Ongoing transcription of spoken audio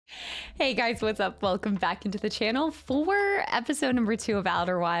Hey guys, what's up? Welcome back into the channel for episode number 2 of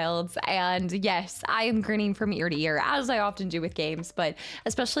Outer Wilds. And yes, I am grinning from ear to ear, as I often do with games, but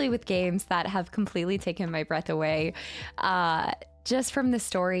especially with games that have completely taken my breath away. Just from the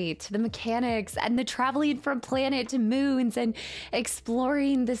story to the mechanics and the traveling from planet to moons and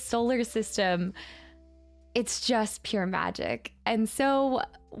exploring the solar system. It's just pure magic. And so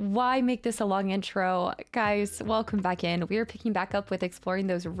why make this a long intro? Guys, welcome back in. We are picking back up with exploring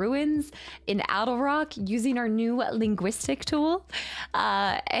those ruins in Rock using our new linguistic tool.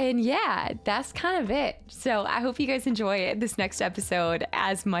 And yeah, that's kind of it. So I hope you guys enjoy this next episode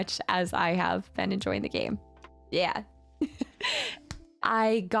as much as I have been enjoying the game. Yeah.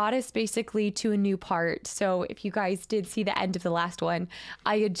 I got us basically to a new part. So if you guys did see the end of the last one,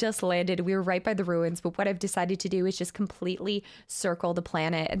 I had just landed. We were right by the ruins, but what I've decided to do is just completely circle the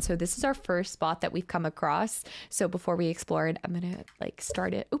planet. And so this is our first spot that we've come across. So before we explore it, I'm gonna like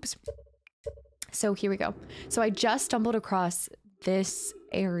start it. Oops. So here we go. So I just stumbled across this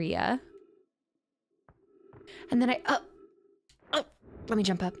area. And then let me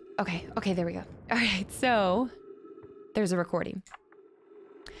jump up. Okay, there we go. All right, so there's a recording.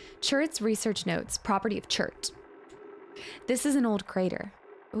 Churt's research notes, property of Churt. This is an old crater.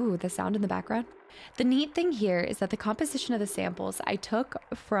 Ooh, the sound in the background. The neat thing here is that the composition of the samples I took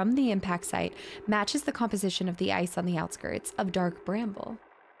from the impact site matches the composition of the ice on the outskirts of Dark Bramble.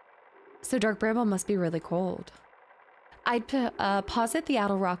 So Dark Bramble must be really cold. I'd posit the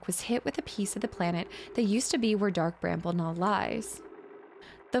Outer Rock was hit with a piece of the planet that used to be where Dark Bramble now lies.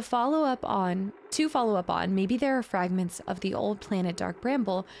 To follow up on, maybe there are fragments of the old planet Dark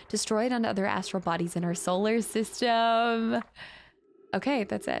Bramble destroyed on other astral bodies in our solar system. Okay,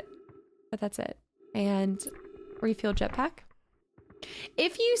 that's it. But that's it. And refuel jetpack.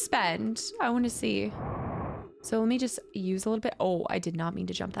 If you spend, I want to see. So let me just use a little bit. Oh, I did not mean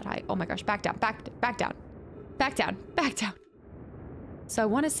to jump that high. Oh my gosh, back down, back down, back down, back down. So I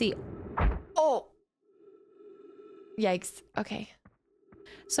want to see. Oh, yikes. Okay.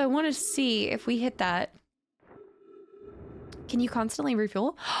 So I want to see if we hit that. Can you constantly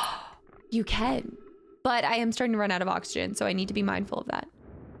refuel? You can, but I am starting to run out of oxygen, so I need to be mindful of that.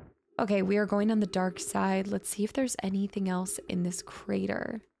 Okay, we are going on the dark side. Let's see if there's anything else in this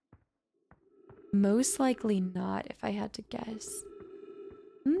crater. Most likely not, if I had to guess.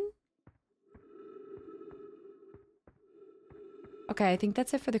 Okay, I think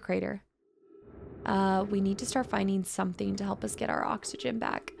that's it for the crater. We need to start finding something to help us get our oxygen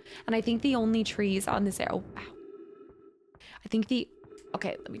back. And I think the only trees on this area... Oh, wow.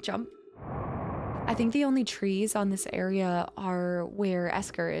 Okay, let me jump. I think the only trees on this area are where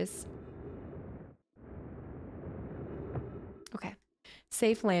Esker is. Okay.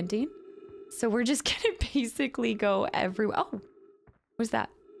 Safe landing. So we're just gonna basically go everywhere. Oh, what's that?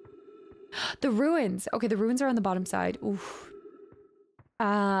 The ruins. Okay, the ruins are on the bottom side. Oof.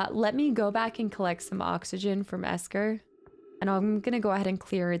 Let me go back and collect some oxygen from Esker. And I'm gonna go ahead and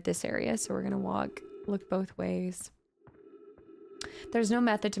clear this area. So we're gonna look both ways. There's no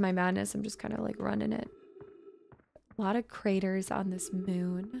method to my madness. I'm just kind of like running it. A lot of craters on this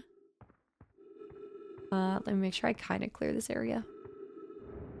moon. Let me make sure I kind of clear this area.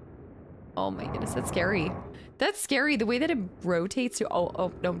 Oh my goodness, that's scary. That's scary. The way that it rotates to,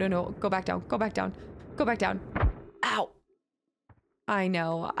 oh, no. Go back down, go back down, go back down. Ow. I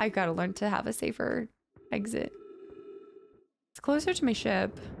know, I gotta learn to have a safer exit. It's closer to my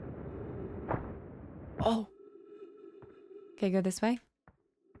ship. Oh. Okay, go this way.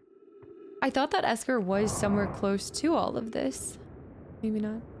 I thought that Esker was somewhere close to all of this. Maybe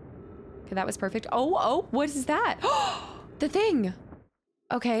not. Okay, that was perfect. Oh, what is that? The thing.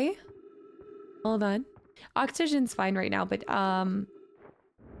 Okay. Hold on. Oxygen's fine right now, but I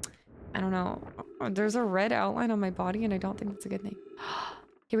don't know. There's a red outline on my body and I don't think that's a good thing.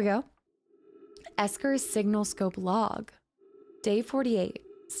 Here we go. Esker's signal scope log. Day 48.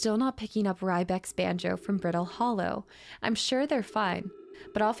 Still not picking up Rybek's banjo from Brittle Hollow. I'm sure they're fine,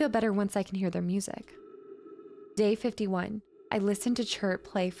 but I'll feel better once I can hear their music. Day 51. I listened to Churt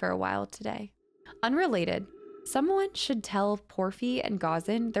play for a while today. Unrelated. Someone should tell Porphy and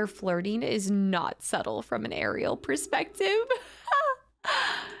Gazin their flirting is not subtle from an aerial perspective.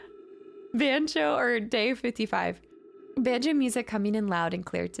 Banjo, or day 55. Banjo music coming in loud and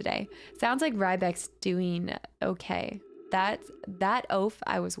clear today. Sounds like Rybek's doing okay. That oaf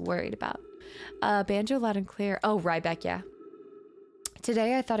I was worried about. Banjo loud and clear. Oh, Rybek, yeah.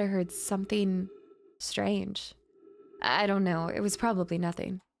 Today I thought I heard something strange. I don't know. It was probably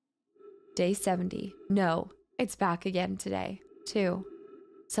nothing. Day 70. No, it's back again today, too.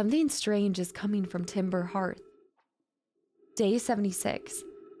 Something strange is coming from Timber Hearth. Day 76.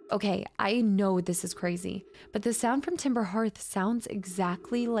 Okay, I know this is crazy, but the sound from Timber Hearth sounds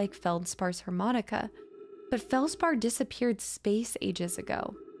exactly like Feldspar's harmonica. But Feldspar disappeared space ages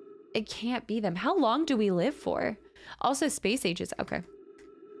ago. It can't be them. How long do we live for? Also space ages. Okay.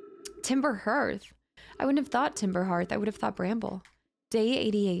 Timber Hearth. I wouldn't have thought Timber Hearth. I would have thought Bramble. Day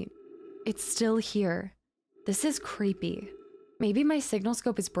 88. It's still here. This is creepy. Maybe my signal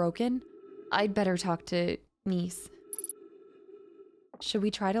scope is broken. I'd better talk to Niece. Should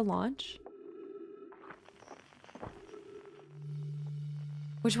we try to launch?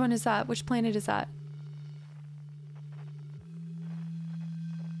 Which one is that? Which planet is that?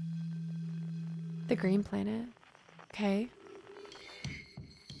 The green planet. Okay.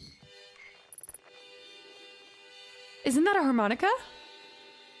 Isn't that a harmonica?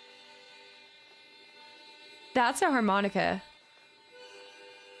 That's a harmonica.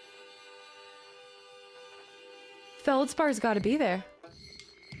 Feldspar's got to be there.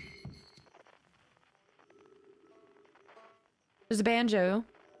 There's a banjo.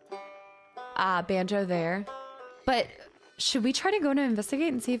 Ah, banjo there. But should we try to go to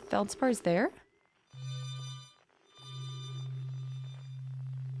investigate and see if Feldspar's there?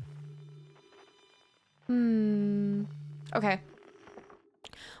 Okay.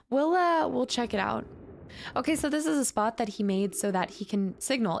 We'll check it out. Okay, so this is a spot that he made so that he can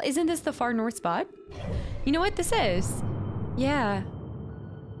signal. Isn't this the far north spot? You know what this is? Yeah.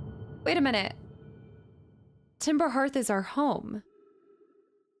 Wait a minute. Timber Hearth is our home.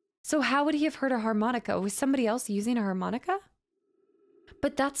 So how would he have heard a harmonica? Was somebody else using a harmonica?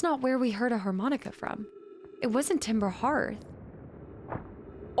 But that's not where we heard a harmonica from. It wasn't Timber Hearth.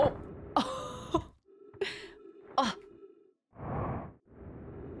 Oh. Oh.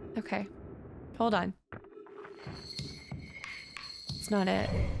 Okay. Hold on. It's not it.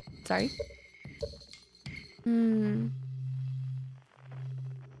 Sorry.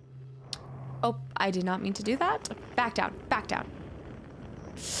 Oh, I did not mean to do that. Back down. Back down.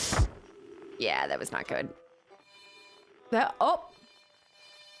 Yeah, that was not good. Oh.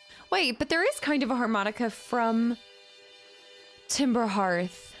 Wait, but there is kind of a harmonica from Timber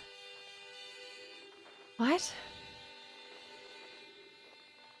Hearth. What?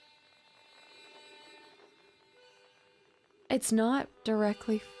 It's not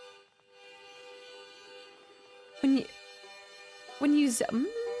directly... When you zoom...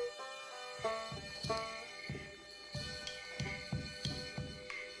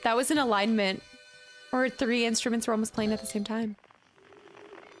 That was an alignment. Or 3 instruments were almost playing at the same time.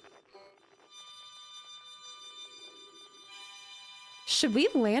 Should we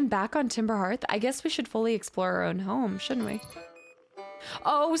land back on Timber Hearth? I guess we should fully explore our own home, shouldn't we?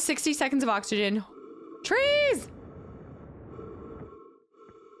 Oh, 60 seconds of oxygen. Trees!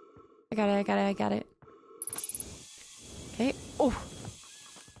 I got it. Okay. Oh.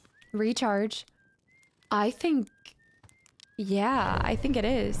 Recharge. I think... Yeah, I think it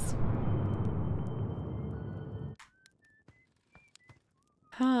is.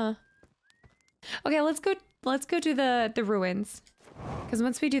 Huh. Okay, let's go do the ruins. Because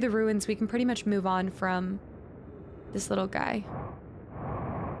once we do the ruins, we can pretty much move on from this little guy.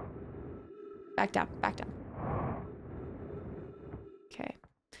 Back down, back down. Okay.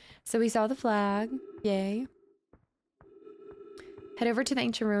 So we saw the flag. Yay. Head over to the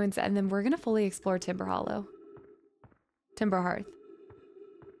ancient ruins, and then we're gonna fully explore Timber Hollow. Timber Hearth.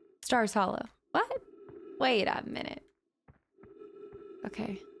 Stars Hollow. What? Wait a minute.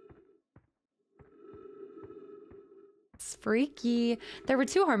 Okay. It's freaky. There were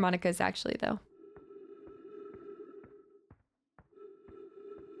 2 harmonicas actually, though.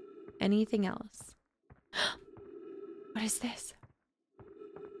 Anything else? What is this?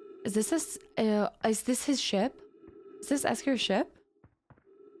 Is this his ship? Is this Esker's ship?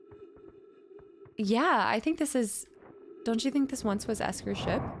 Yeah, I think this is... Don't you think this once was Esker's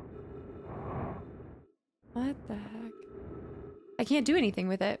ship? What the heck? I can't do anything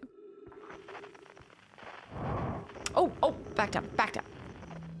with it. Oh, back down, back down.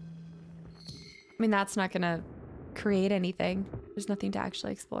 I mean, that's not gonna create anything. There's nothing to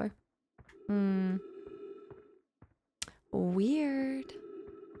actually explore. Weird.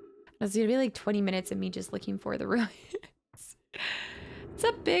 It's gonna be like 20 minutes of me just looking for the ruins. It's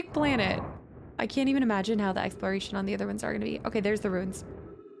a big planet. I can't even imagine how the exploration on the other ones are gonna be. Okay, there's the ruins.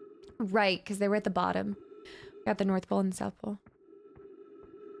 Right, because they were at the bottom. We got the North Pole and the South Pole.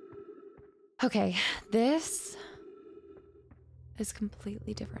 Okay, this is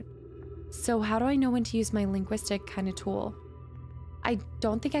completely different. So how do I know when to use my linguistic kind of tool? I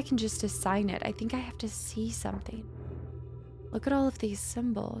don't think I can just assign it. I think I have to see something. Look at all of these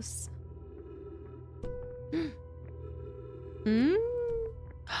symbols.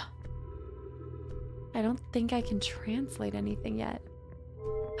 I don't think I can translate anything yet.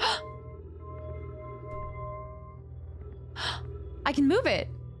 I can move it.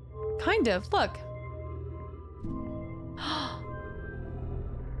 Kind of. Look.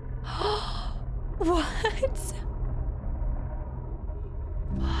 What?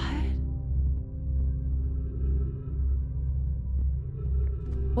 What?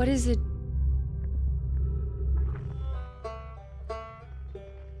 What is it?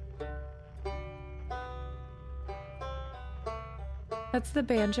 That's the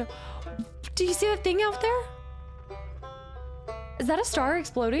banjo. Do you see that thing out there? Is that a star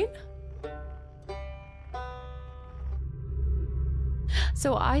exploding?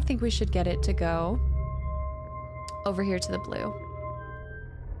 So I think we should get it to go over here to the blue.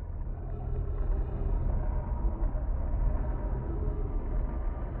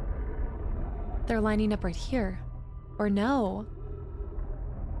 They're lining up right here. Or no.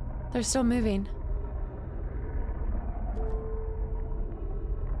 They're still moving.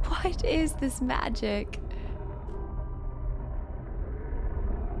 What is this magic?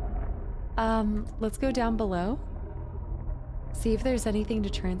 Let's go down below. See if there's anything to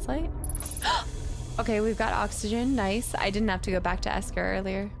translate. Okay, we've got oxygen. Nice. I didn't have to go back to Esker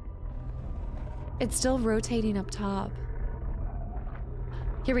earlier. It's still rotating up top.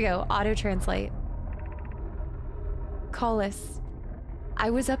 Here we go. Auto translate. Collis. I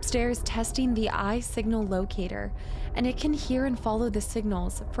was upstairs testing the eye signal locator, and it can hear and follow the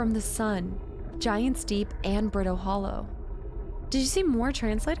signals from the sun, Giant's Deep, and Brittle Hollow. Did you see more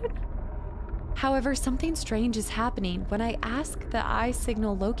translated? However, something strange is happening. When I ask the eye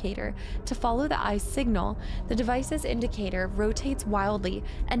signal locator to follow the eye signal, the device's indicator rotates wildly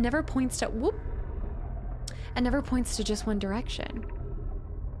and never points to just one direction.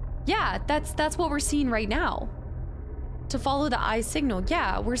 Yeah, that's what we're seeing right now. To follow the eye signal,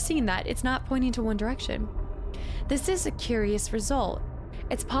 yeah, we're seeing that. It's not pointing to one direction. This is a curious result.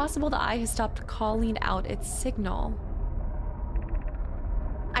 It's possible the eye has stopped calling out its signal.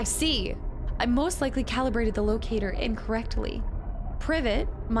 I see. I most likely calibrated the locator incorrectly. Privet,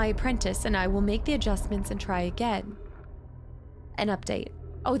 my apprentice, and I will make the adjustments and try again. An update.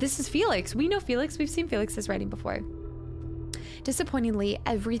 Oh, this is Felix. We know Felix. We've seen Felix's writing before. Disappointingly,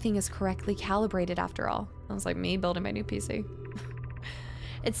 everything is correctly calibrated after all. Sounds like me building my new PC.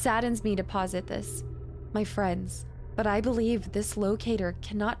 It saddens me to posit this, my friends, but I believe this locator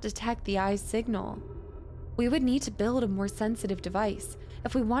cannot detect the eye's signal. We would need to build a more sensitive device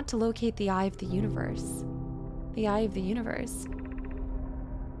if we want to locate the eye of the universe. The eye of the universe.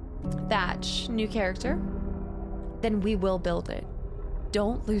 Thatch, new character. Then we will build it.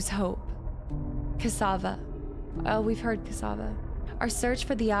 Don't lose hope. Cassava. Oh, we've heard Cassava. Our search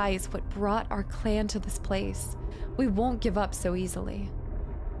for the eye is what brought our clan to this place. We won't give up so easily.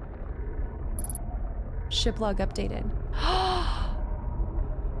 Ship log updated.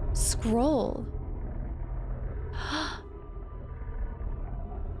 Scroll.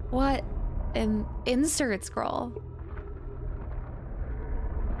 What? An insert scroll.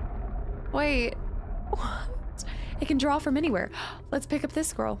 Wait. What? It can draw from anywhere. Let's pick up this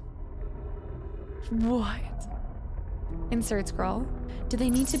scroll. What? Insert scroll. Do they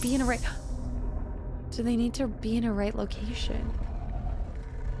need to be in a right... Do they need to be in a right location?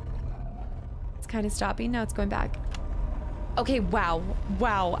 It's kind of stopping. Now it's going back. Okay, wow.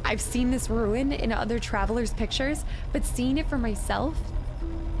 Wow. I've seen this ruin in other travelers' pictures, but seeing it for myself,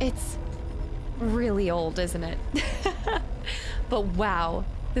 it's really old, isn't it? But wow.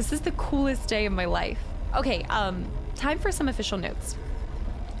 This is the coolest day of my life. Okay, time for some official notes.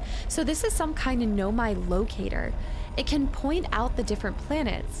 So this is some kind of Nomai locator. It can point out the different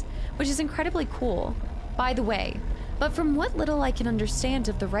planets, which is incredibly cool, by the way. But from what little I can understand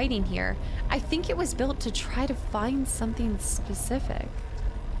of the writing here, I think it was built to try to find something specific.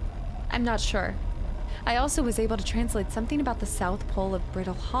 I'm not sure. I also was able to translate something about the South Pole of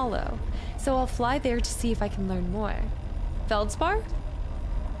Brittle Hollow, so I'll fly there to see if I can learn more. Feldspar?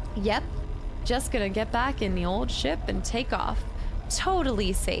 Yep. Just gonna get back in the old ship and take off.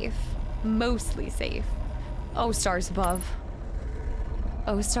 Totally safe. Mostly safe. Oh, stars above.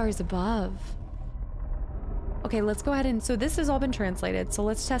 Oh, stars above. Okay, let's go ahead and... So this has all been translated, so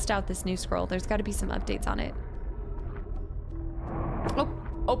let's test out this new scroll. There's got to be some updates on it.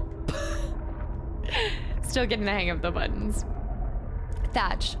 Oh. Still getting the hang of the buttons.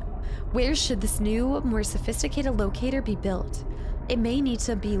 Thatch. Where should this new, more sophisticated locator be built? It may need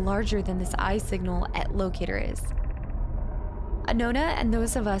to be larger than this eye signal at locator is. Anona and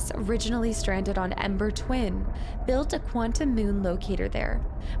those of us originally stranded on Ember Twin built a quantum moon locator there,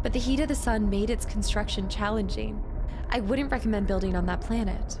 but the heat of the sun made its construction challenging. I wouldn't recommend building on that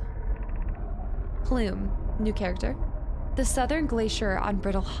planet. Plume, new character. The southern glacier on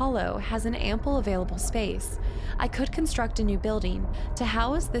Brittle Hollow has an ample available space. I could construct a new building to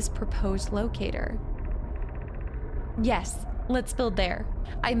house this proposed locator. Yes, let's build there.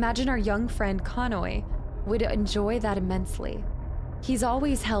 I imagine our young friend Connoy would enjoy that immensely. He's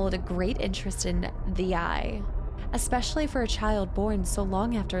always held a great interest in the eye, especially for a child born so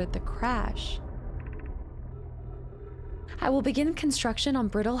long after the crash. I will begin construction on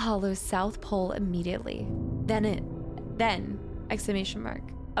Brittle Hollow's south pole immediately. Then, exclamation mark.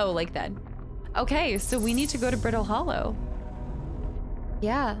 Oh, like then. Okay, so we need to go to Brittle Hollow.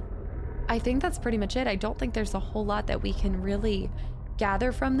 Yeah, I think that's pretty much it. I don't think there's a whole lot that we can really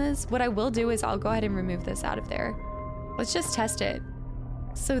gather from this. What I will do is I'll go ahead and remove this out of there. Let's just test it.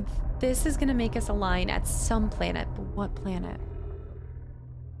 So this is gonna make us align at some planet, but what planet?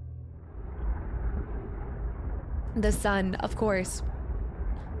 The sun, of course,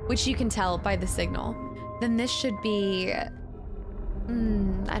 which you can tell by the signal. Then this should be, I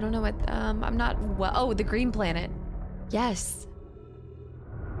don't know what, I'm not, well, oh, the green planet. Yes.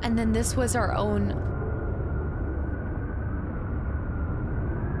 And then this was our own,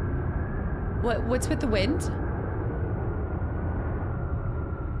 what's with the wind?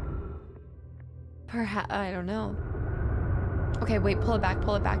 Perhaps, I don't know. Okay, wait, pull it back,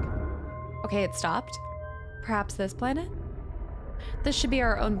 pull it back. Okay, it stopped. Perhaps this planet? This should be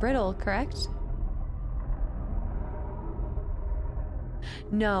our own Brittle, correct?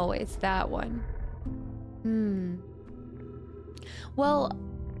 No, it's that one. Well,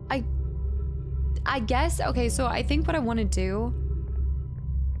 I guess, okay, so I think what I want to do,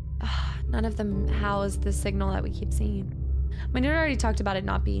 none of them house the signal that we keep seeing. I mean, I already talked about it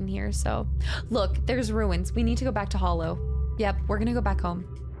not being here, so. Look, there's ruins. We need to go back to Hollow. Yep, we're gonna go back home.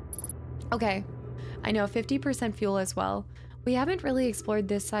 Okay, I know, 50% fuel as well. We haven't really explored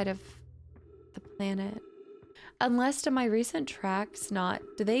this side of the planet. Unless do my recent tracks not,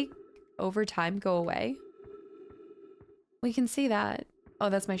 do they over time go away? We can see that. Oh,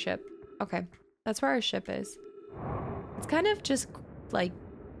 that's my ship. Okay, that's where our ship is. It's kind of just like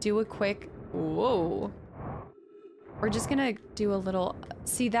do a quick, whoa. We're just gonna do a little,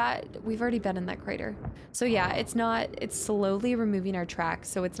 see that? We've already been in that crater. So yeah, it's not, it's slowly removing our tracks.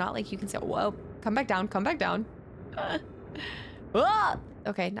 So it's not like you can say, whoa, come back down, come back down.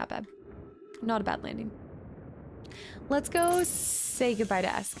 Okay, not bad. Not a bad landing. Let's go say goodbye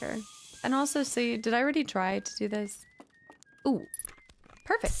to Esker. And also see, did I already try to do this? Ooh,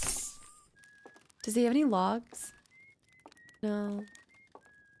 perfect. Does he have any logs? No.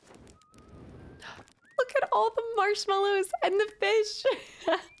 Look at all the marshmallows and the fish.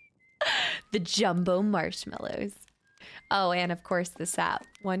 The jumbo marshmallows. Oh, and of course the sap.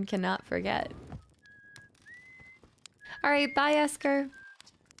 One cannot forget. All right, bye, Esker.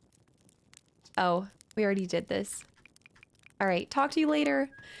 Oh, we already did this. All right, talk to you later.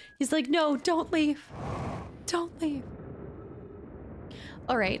 He's like, no, don't leave. Don't leave.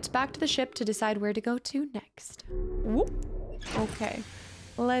 All right, back to the ship to decide where to go to next. Whoop. Okay,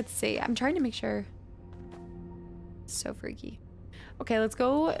 let's see. I'm trying to make sure. So freaky. Okay, let's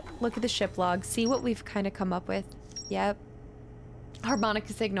go look at the ship log, see what we've kind of come up with. Yep.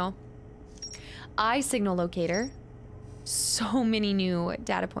 Harmonica signal. Eye signal locator. So many new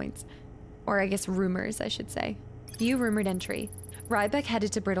data points. Or I guess rumors, I should say. View rumored entry. Rybeck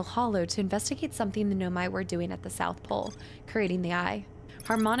headed to Brittle Hollow to investigate something the Nomai were doing at the South Pole, creating the eye.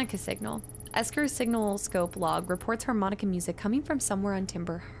 Harmonica signal. Esker's signal scope log reports harmonica music coming from somewhere on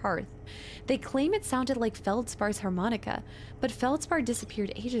Timber Hearth. They claim it sounded like Feldspar's harmonica, but Feldspar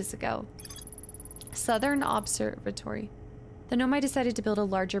disappeared ages ago. Southern Observatory. The Nomai decided to build a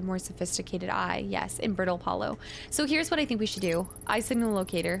larger, more sophisticated eye, yes, in Brittle Hollow. So here's what I think we should do. Eye signal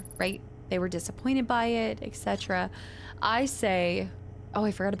locator, right? They were disappointed by it, etc. I say, oh,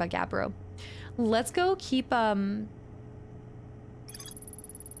 I forgot about Gabbro. Let's go keep, yeah,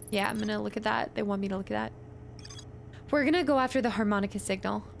 I'm gonna look at that. They want me to look at that. We're gonna go after the harmonica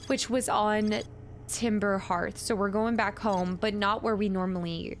signal, which was on Timber Hearth. So we're going back home, but not where we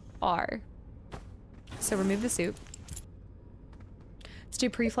normally are. So remove the soup. Let's do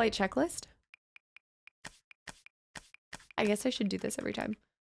pre-flight checklist. I guess I should do this every time.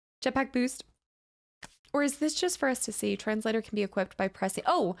 Jetpack boost. Or is this just for us to see? Translator can be equipped by pressing,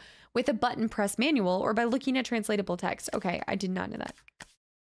 oh, with a button press manual or by looking at translatable text. Okay, I did not know that.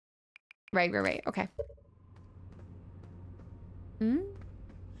 Right, okay.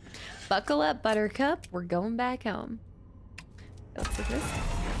 Buckle up, Buttercup. We're going back home. Let's do this.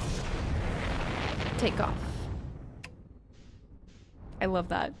 Take off. I love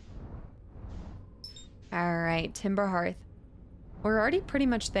that. All right, Timber Hearth. We're already pretty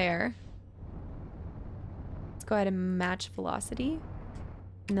much there. go ahead and match velocity.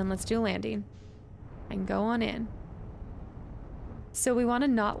 And then let's do landing. And go on in. So we want to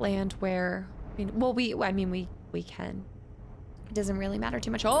not land where... I mean, we can. It doesn't really matter too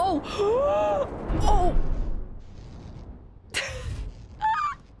much. Oh! Oh!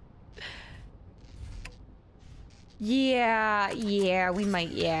 Yeah, we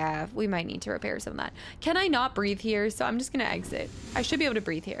might need to repair some of that. Can I not breathe here? So I'm just gonna exit. I should be able to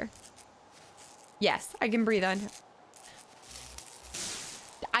breathe here. Yes, I can breathe on.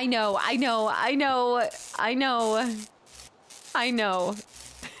 I know.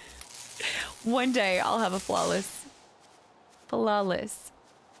 One day I'll have a flawless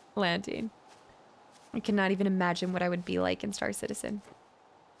landing. I cannot even imagine what I would be like in Star Citizen.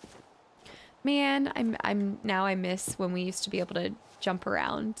 Man, I miss when we used to be able to jump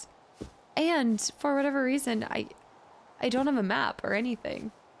around. And for whatever reason, I don't have a map or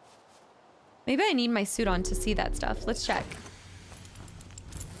anything. Maybe I need my suit on to see that stuff. Let's check.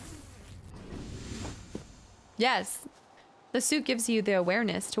 Yes. The suit gives you the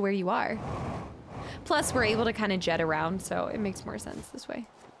awareness to where you are. Plus, we're able to kind of jet around, so it makes more sense this way.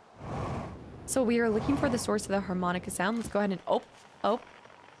 So we are looking for the source of the harmonica sound. Let's go ahead and... Oh.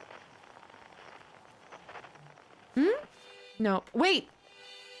 No. Wait!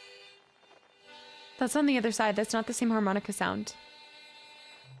 That's on the other side. That's not the same harmonica sound.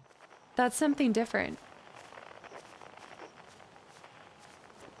 That's something different.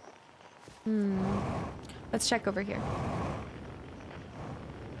 Let's check over here.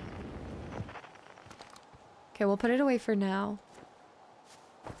 Okay, we'll put it away for now.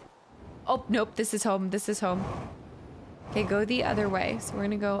 Oh, nope. This is home. This is home. Okay, go the other way. So we're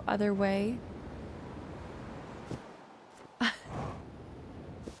gonna go other way.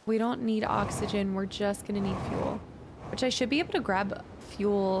 We don't need oxygen. We're just gonna need fuel. Which I should be able to grab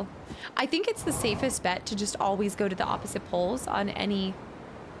fuel. I think it's the safest bet to just always go to the opposite poles on any...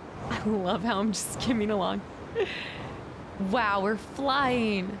 I love how I'm just skimming along. Wow, we're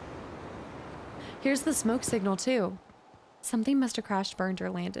flying. Here's the smoke signal too. Something must have crashed, burned, or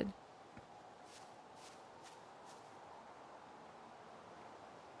landed.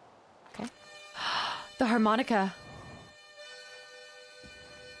 Okay. The harmonica.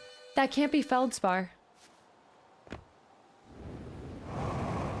 That can't be feldspar.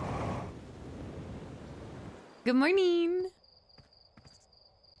 Good morning.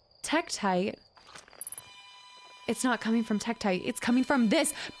 Tektite. It's not coming from Tektite. It's coming from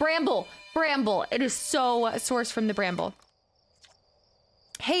this bramble. Bramble. It is so sourced from the bramble.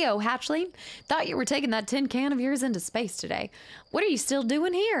 Heyo, hatchling. Thought you were taking that tin can of yours into space today. What are you still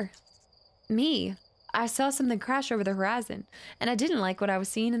doing here? Me. I saw something crash over the horizon, and I didn't like what I was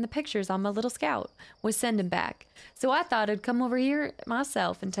seeing in the pictures on my little scout was sending back. So I thought I'd come over here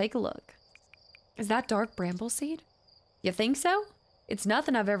myself and take a look. Is that dark bramble seed? You think so? It's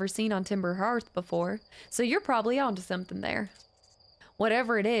nothing I've ever seen on Timber Hearth before, so you're probably onto something there.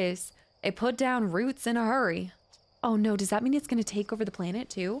 Whatever it is, it put down roots in a hurry. Oh no, does that mean it's gonna take over the planet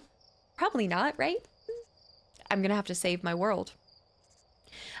too? Probably not, right? I'm gonna have to save my world.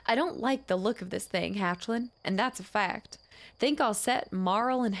 I don't like the look of this thing, hatchling, and that's a fact. Think I'll set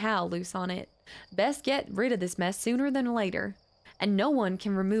Marl and Hal loose on it. Best get rid of this mess sooner than later. And no one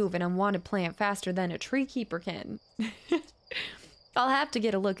can remove an unwanted plant faster than a tree keeper can. I'll have to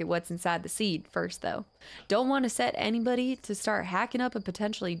get a look at what's inside the seed first, though. Don't want to set anybody to start hacking up a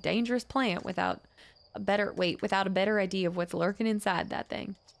potentially dangerous plant without a better idea of what's lurking inside that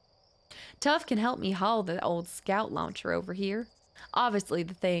thing. Tuff can help me haul the old scout launcher over here. Obviously,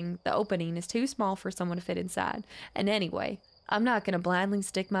 the opening is too small for someone to fit inside. And anyway, I'm not going to blindly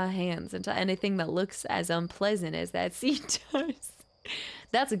stick my hands into anything that looks as unpleasant as that seed does.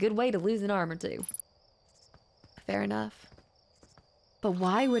 That's a good way to lose an arm or two. Fair enough. But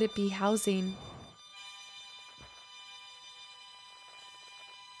why would it be housing?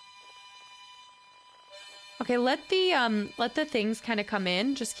 Okay, let the things kind of come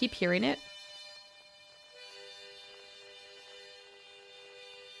in. Just keep hearing it.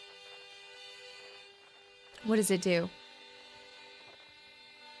 What does it do?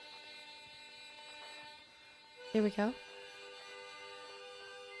 Here we go.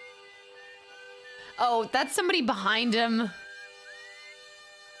 Oh, that's somebody behind him.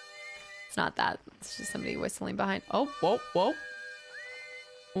 It's not that. It's just somebody whistling behind. Oh, whoa, whoa.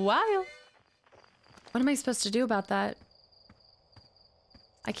 Wow. What am I supposed to do about that?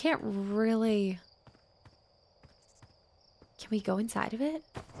 I can't really... Can we go inside of it?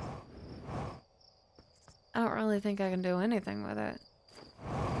 I don't really think I can do anything with it.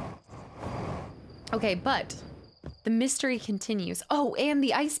 Okay, but the mystery continues. Oh, and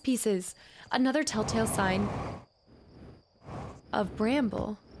the ice pieces. Another telltale sign of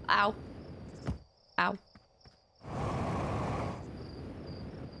bramble. Ow. Ow.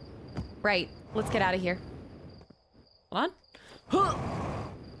 Right. Let's get out of here. Hold on.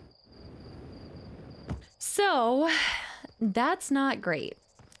 So, that's not great.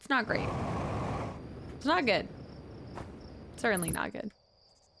 It's not great. It's not good. Certainly not good.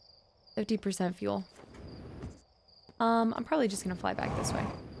 50% fuel. I'm probably just gonna fly back this way.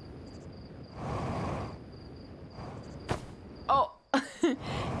 Oh! Yeah,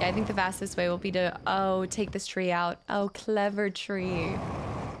 I think the fastest way will be to, oh, take this tree out. Oh, clever tree.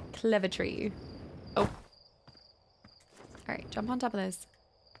 Clever tree. Oh. Alright, jump on top of this.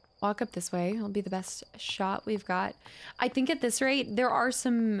 Walk up this way. It'll be the best shot we've got. I think at this rate, there are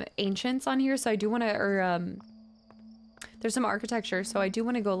some ancients on here, so I do want to, there's some architecture, so I do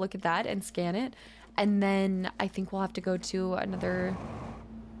want to go look at that and scan it. And then I think we'll have to go to another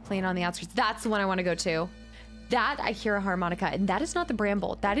plane on the outskirts. That's the one I want to go to. That, I hear a harmonica, and that is not the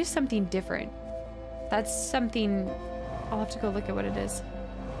bramble. That is something different. That's something, I'll have to go look at what it is.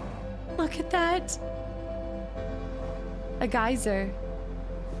 Look at that. A geyser.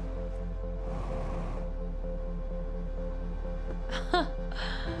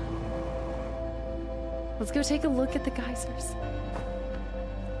 Let's go take a look at the geysers.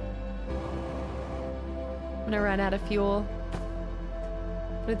 I'm gonna run out of fuel,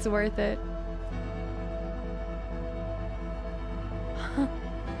 but it's worth it.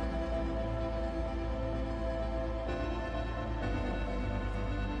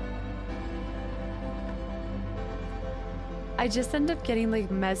 I just end up getting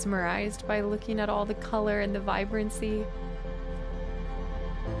like mesmerized by looking at all the color and the vibrancy.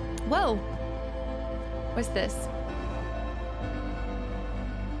 Whoa! What's this?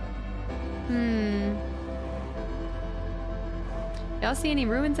 Y'all see any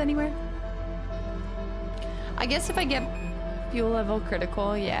ruins anywhere? I guess if I get fuel level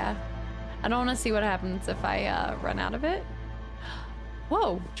critical, yeah. I don't want to see what happens if I run out of it.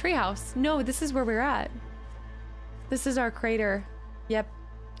 Whoa, treehouse. No, this is where we're at. This is our crater. Yep,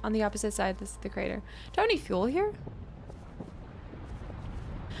 on the opposite side, this is the crater. Do I have any fuel here?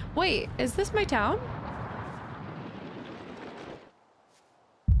 Wait, is this my town?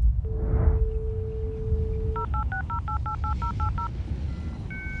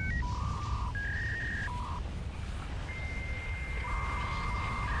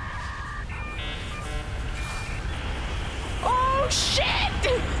 Oh shit!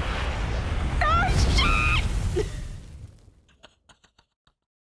 Oh shit!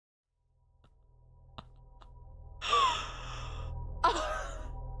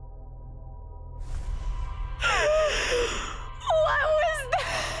 What was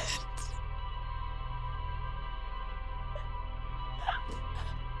that?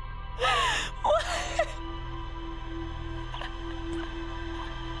 What?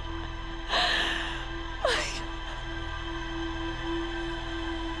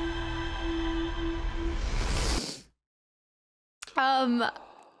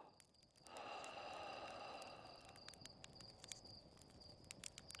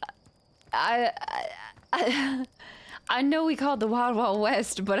 I know we called the Wild Wild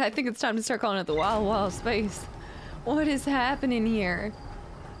West, but I think it's time to start calling it the Wild Wild Space. What is happening here?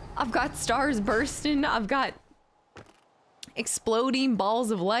 I've got stars bursting. I've got exploding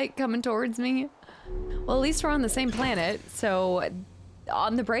balls of light coming towards me. Well, at least we're on the same planet, so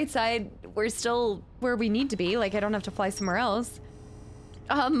on the bright side, we're still where we need to be. Like, I don't have to fly somewhere else.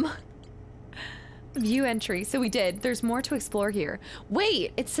 View entry. So we did. There's more to explore here.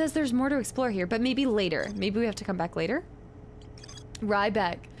 Wait, it says there's more to explore here, but maybe later. Maybe we have to come back later.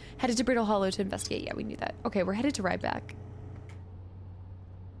 Ryback. Headed to Brittle Hollow to investigate. Yeah, we knew that. Okay, we're headed to Ryback.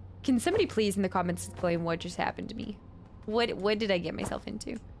 Can somebody please in the comments explain what just happened to me? What did I get myself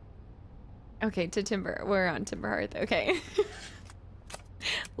into? Okay, to Timber. We're on Timberhearth. Okay.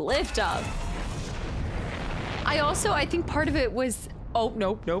 Lift off. I think part of it was... Oh,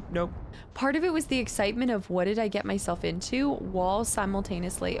 nope. Part of it was the excitement of what did I get myself into while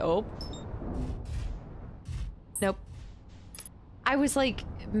simultaneously... Oh. Nope. I was like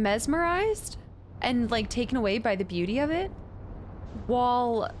mesmerized and like taken away by the beauty of it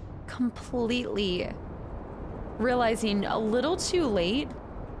while completely realizing a little too late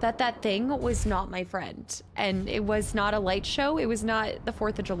that that thing was not my friend. And it was not a light show. It was not the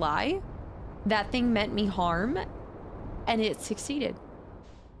 4th of July. That thing meant me harm and it succeeded.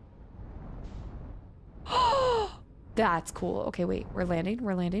 That's cool. Okay, wait. We're landing.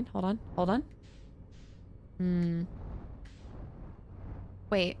 Hold on.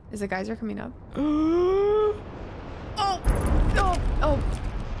 Wait, is the geyser coming up?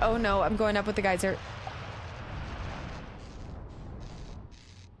 Oh no, I'm going up with the geyser.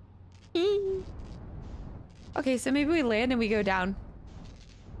 Okay, so maybe we land and we go down.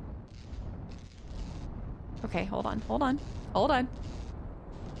 Okay, hold on, hold on, hold on.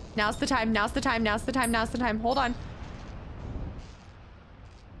 Now's the time, now's the time, now's the time, now's the time. Hold on.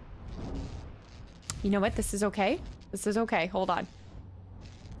 You know what? This is okay. This is okay. Hold on.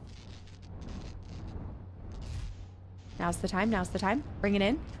 Now's the time, now's the time. Bring it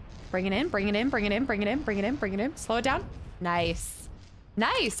in. Bring it in, bring it in, bring it in, bring it in, bring it in, bring it in. Slow it down. Nice.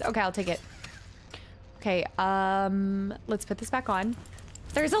 Nice. Okay, I'll take it. Okay, let's put this back on.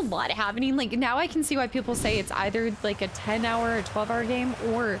 There's a lot happening. Like, now I can see why people say it's either like a 10-hour or 12-hour game,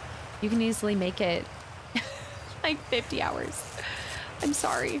 or you can easily make it like 50 hours. I'm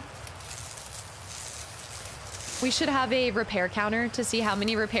sorry. We should have a repair counter to see how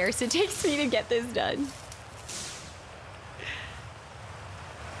many repairs it takes me to get this done.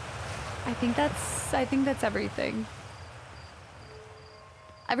 I think that's everything.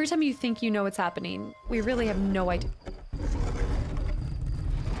 Every time you think you know what's happening, we really have no idea.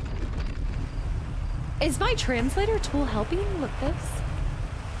 Is my translator tool helping with this?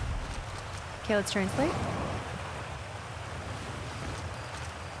 Okay, let's translate.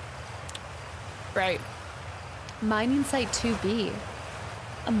 Right. Mining site 2B.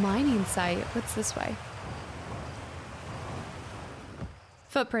 A mining site? What's this way?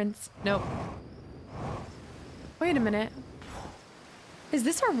 Footprints. Nope. Wait a minute. Is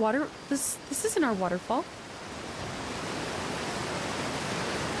this our water? This isn't our waterfall.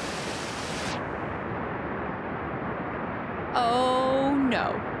 Oh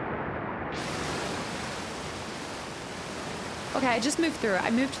no. Okay, I just moved through.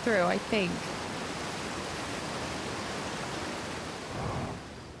 I moved through, I think.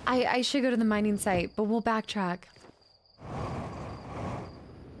 I should go to the mining site, but we'll backtrack.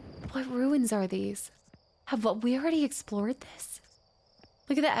 What ruins are these? Have we already explored this?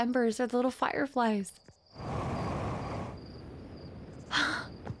 Look at the embers, they're the little fireflies.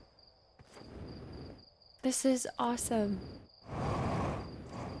 This is awesome.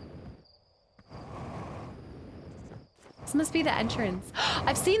 This must be the entrance.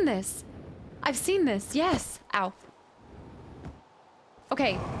 I've seen this. I've seen this, yes. Ow.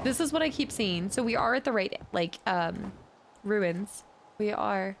 Okay, this is what I keep seeing. So we are at the right, like, ruins. We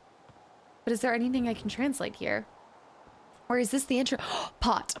are. But is there anything I can translate here? Or is this the entrance?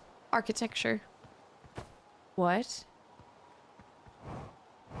 Pot. Architecture. What?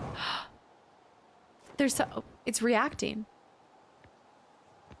 There's so... It's reacting.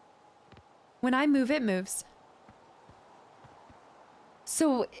 When I move, it moves.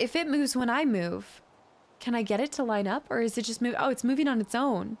 So if it moves when I move, can I get it to line up? Or is it just move? Oh, it's moving on its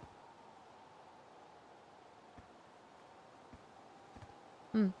own.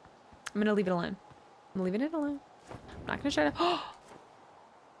 I'm gonna leave it alone. I'm leaving it alone. I'm not gonna try to...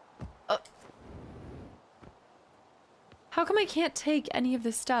 How come I can't take any of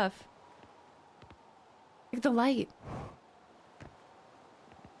this stuff? Like the light.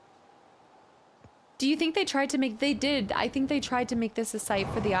 Do you think they tried to make... They did. I think they tried to make this a site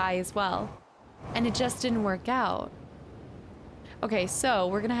for the eye as well. And it just didn't work out. Okay, so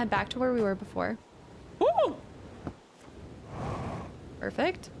we're gonna head back to where we were before. Woo!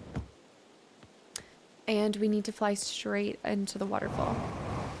 Perfect. And we need to fly straight into the waterfall.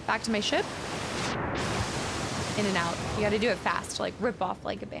 Back to my ship. In and out. You gotta do it fast to like rip off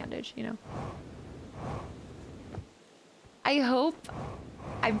like a bandage, you know? I hope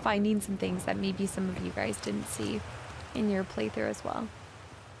I'm finding some things that maybe some of you guys didn't see in your playthrough as well.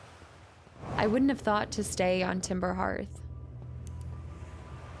 I wouldn't have thought to stay on Timber Hearth.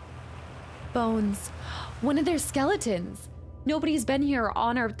 Bones. One of their skeletons. Nobody's been here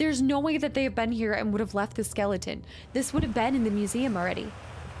on our... There's no way that they have been here and would have left the skeleton. This would have been in the museum already.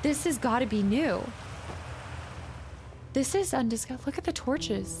 This has got to be new. This is undiscovered. Look at the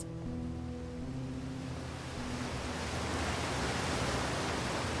torches.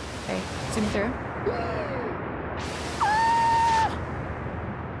 Okay, zoom through.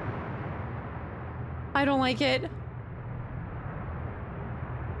 I don't like it.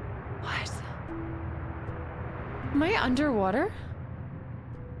 What? Am I underwater?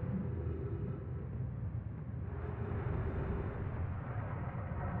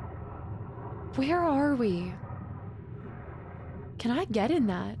 Where are we? Can I get in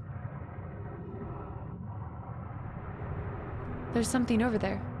that? There's something over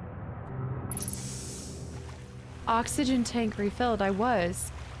there. Oxygen tank refilled. I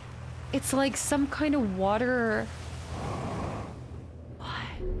was. It's like some kind of water.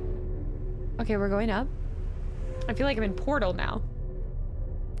 What? Okay, we're going up. I feel like I'm in Portal now.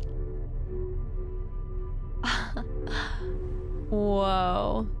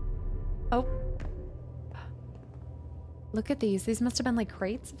 Whoa. Oh. Look at these. These must have been like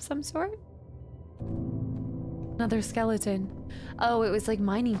crates of some sort. Another skeleton. Oh, it was like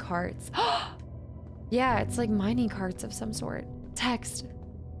mining carts. Yeah, it's like mining carts of some sort. Text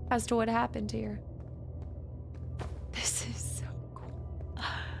as to what happened here. This is so cool.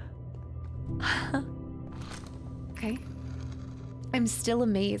 Okay. I'm still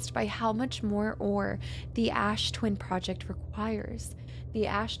amazed by how much more ore the Ash Twin project requires. The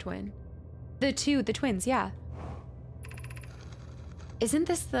Ash Twin. The twins, yeah. Isn't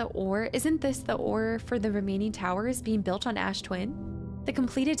this the ore for the remaining towers being built on Ash Twin? The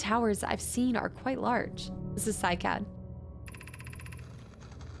completed towers I've seen are quite large. This is Psycad.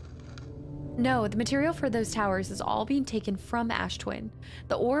 No, the material for those towers is all being taken from Ash Twin.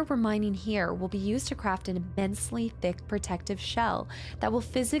 The ore we're mining here will be used to craft an immensely thick protective shell that will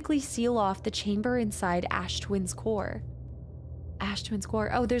physically seal off the chamber inside Ash Twin's core. Ash Twin's core.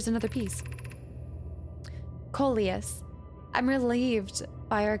 Oh, there's another piece. Coleus. I'm relieved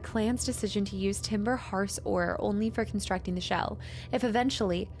by our clan's decision to use timber hearth ore only for constructing the shell. If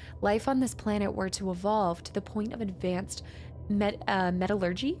eventually life on this planet were to evolve to the point of advanced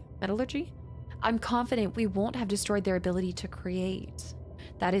metallurgy, I'm confident we won't have destroyed their ability to create.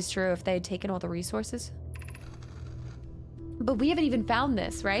 That is true if they had taken all the resources. But we haven't even found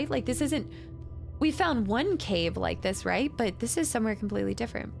this, right? Like this isn't... We found one cave like this, right? But this is somewhere completely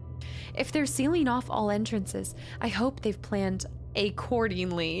different. If they're sealing off all entrances, I hope they've planned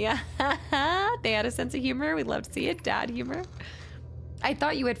accordingly. They had a sense of humor. We'd love to see it. Dad humor. I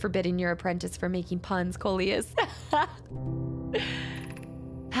thought you had forbidden your apprentice from making puns, Coleus.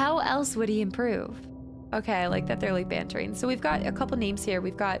 How else would he improve? Okay, I like that they're like bantering. So we've got a couple names here.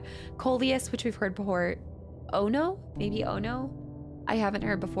 We've got Coleus, which we've heard before. Ono? Maybe Ono? I haven't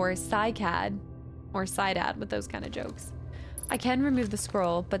heard before. Psycad or Sidad with those kind of jokes. I can remove the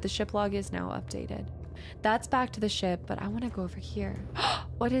scroll, but the ship log is now updated. That's back to the ship, but I want to go over here.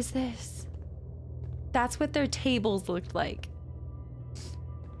 What is this? That's what their tables looked like.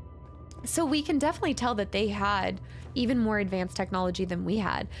 So we can definitely tell that they had even more advanced technology than we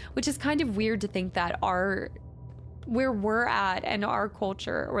had, which is kind of weird to think that where we're at and our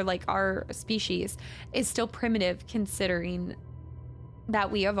culture or like our species is still primitive, considering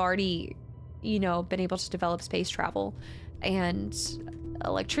that we have already, you know, been able to develop space travel and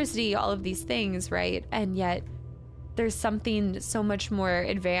electricity, all of these things, right? And yet there's something so much more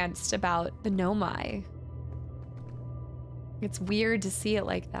advanced about the Nomai. It's weird to see it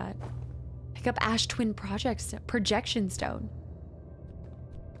like that. Pick up Ash Twin projection stone.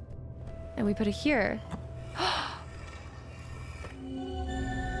 And we put it here.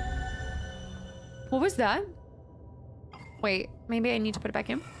 What was that? Wait, maybe I need to put it back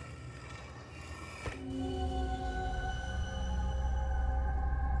in.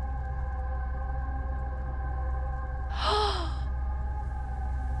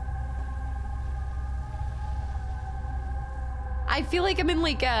 I feel like I'm in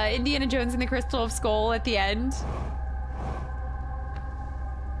like Indiana Jones and the Crystal of Skull at the end.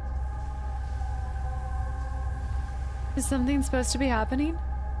 Is something supposed to be happening?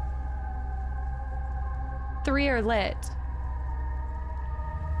 3 are lit.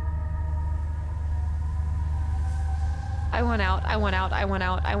 I want out, I want out, I want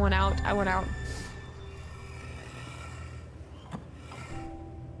out, I want out, I want out.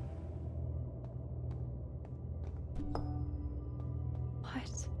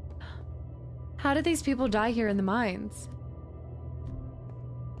 What? How did these people die here in the mines?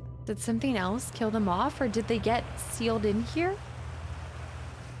 Did something else kill them off, or did they get sealed in here?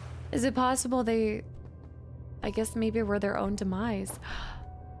 Is it possible they, I guess maybe were their own demise?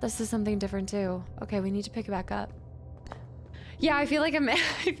 This is something different too. Okay, we need to pick it back up. Yeah, I feel like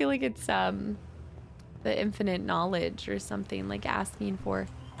I feel like it's the infinite knowledge or something, like asking for.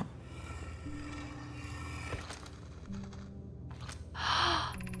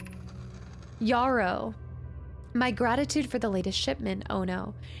 Yarrow. My gratitude for the latest shipment,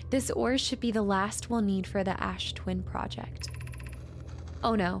 Ono. This ore should be the last we'll need for the Ash Twin project.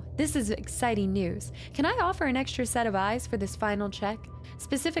 Ono, this is exciting news. Can I offer an extra set of eyes for this final check?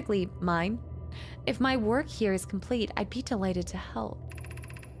 Specifically, mine. If my work here is complete, I'd be delighted to help.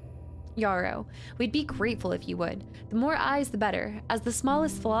 Yarrow, we'd be grateful if you would. The more eyes, the better, as the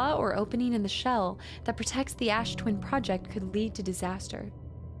smallest flaw or opening in the shell that protects the Ash Twin project could lead to disaster.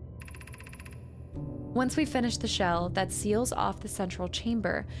 Once we finish the shell that seals off the central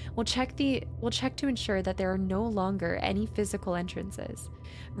chamber, we'll check to ensure that there are no longer any physical entrances.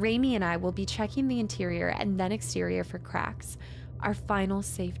 Raimi and I will be checking the interior and then exterior for cracks. Our final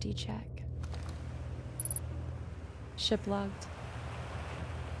safety check. Ship logged.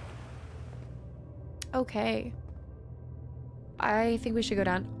 Okay. I think we should go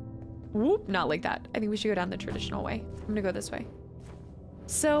down. Whoop, not like that. I think we should go down the traditional way. I'm gonna go this way.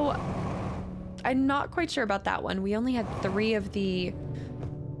 So, I'm not quite sure about that one. We only had 3 of the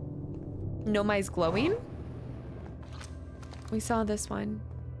Nomai's glowing. We saw this one.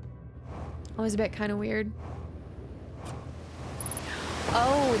 It was a bit kind of weird.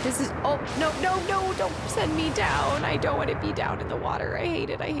 Oh, this is, oh, no, no, no, don't send me down. I don't want to be down in the water. I hate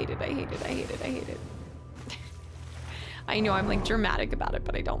it, I hate it, I hate it, I hate it, I hate it. I know I'm like dramatic about it,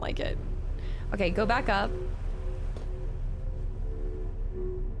 but I don't like it. Okay, go back up.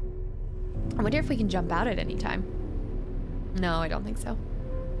 I wonder if we can jump out at any time. No, I don't think so.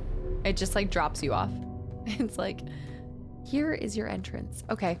 It just like drops you off. It's like, here is your entrance.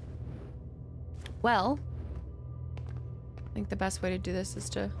 Okay. Well, I think the best way to do this is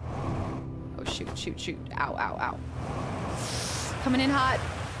to, oh shoot, shoot, shoot. Ow, ow, ow. Coming in hot.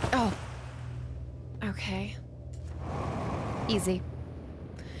 Oh. Okay. Easy.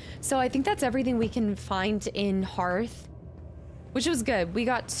 So I think that's everything we can find in Hearth, which was good. We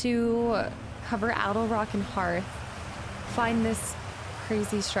got to cover Owl Rock and Hearth, find this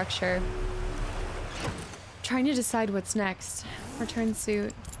crazy structure. Trying to decide what's next. Return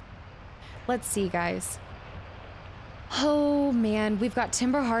suit. Let's see, guys. Oh man, we've got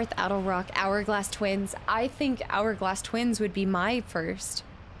Timber Hearth, Owl Rock, Hourglass Twins. I think Hourglass Twins would be my first.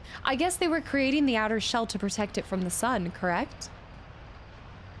 I guess they were creating the outer shell to protect it from the sun, correct?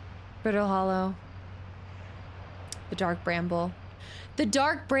 Brittle Hollow. The Dark Bramble. The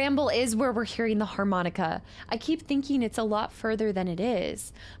Dark Bramble is where we're hearing the harmonica. I keep thinking it's a lot further than it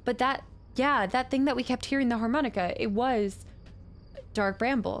is. But that, yeah, that thing that we kept hearing the harmonica, it was Dark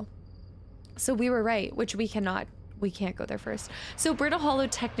Bramble. So we were right, which we can't go there first. So Brittle Hollow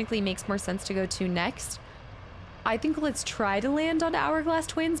technically makes more sense to go to next. I think let's try to land on Hourglass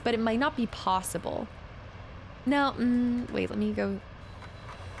Twins, but it might not be possible. No, wait, let me go.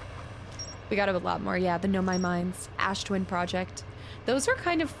 We got a lot more, yeah, the Know My Mines, Ash Twin Project. Those are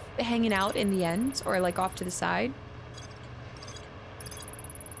kind of hanging out in the end, or like off to the side.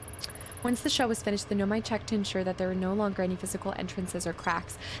 Once the show was finished, the Nomai checked to ensure that there were no longer any physical entrances or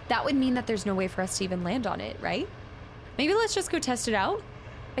cracks. That would mean that there's no way for us to even land on it, right? Maybe let's just go test it out.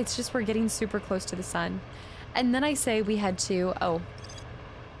 It's just we're getting super close to the sun. And then I say we head to, oh,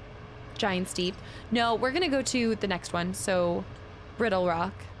 Giant Steep. No, we're gonna go to the next one, so Brittle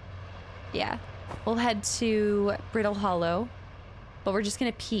Rock. Yeah, we'll head to Brittle Hollow, but we're just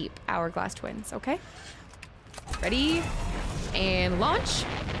gonna peep Hourglass Twins, okay? Ready? And launch.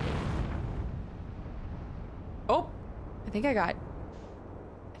 Oh,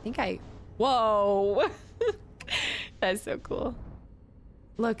 whoa. That's so cool.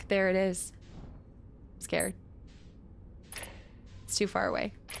 Look, there it is. I'm scared. It's too far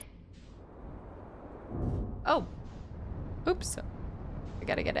away. Oh, oops. I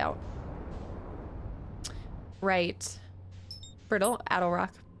gotta get out. Right. Brittle, Owl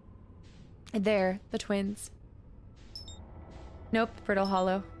Rock. There, the twins. Nope, Brittle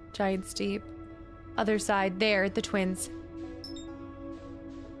Hollow, Giant Steep. Other side, there, the twins.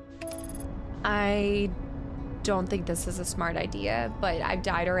 I don't think this is a smart idea, but I've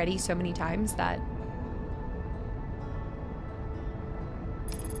died already so many times that...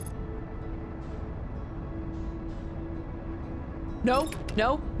 No,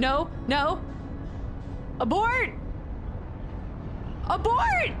 no, no, no! Abort!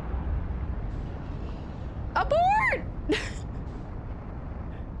 Abort! Abort!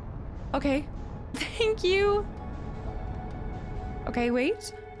 Okay. Thank you. Okay,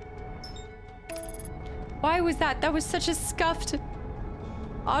 wait. Why was that? That was such a scuffed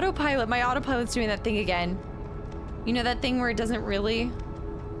autopilot. My autopilot's doing that thing again. You know that thing where it doesn't really...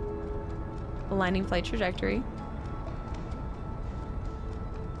 Aligning flight trajectory.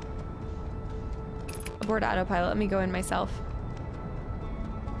 Abort autopilot. Let me go in myself.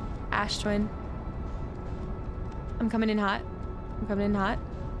 Ash Twin. I'm coming in hot. I'm coming in hot.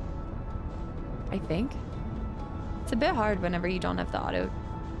 I think. It's a bit hard whenever you don't have the auto.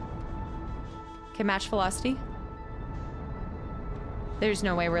 Okay, match velocity. There's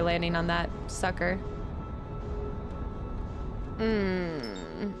no way we're landing on that sucker.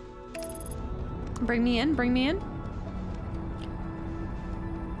 Bring me in, bring me in.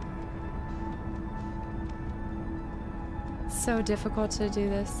 It's so difficult to do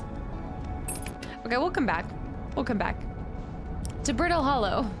this. Okay, we'll come back. We'll come back. To Brittle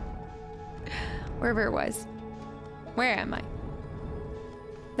Hollow. Wherever it was. Where am I?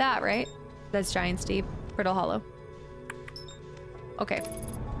 That, right? That's Giant Steep. Brittle Hollow. Okay.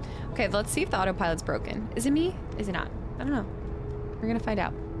 Okay, let's see if the autopilot's broken. Is it me? Is it not? I don't know. We're gonna find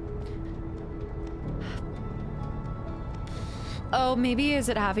out. Oh, maybe is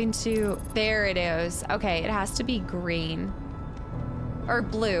it having to... There it is. Okay, it has to be green. Or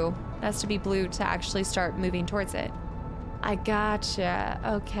blue. It has to be blue to actually start moving towards it. I gotcha.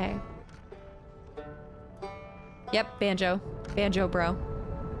 Okay. Yep, Banjo. Banjo, bro.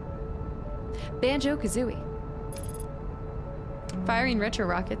 Banjo-Kazooie. Firing retro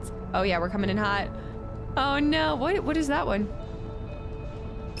rockets. Oh yeah, we're coming in hot. Oh no, what is that one?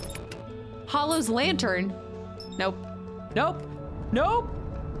 Hollow's lantern. Nope. Nope. Nope.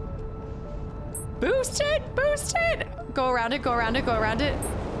 Boost it, boost it. Go around it, go around it, go around it.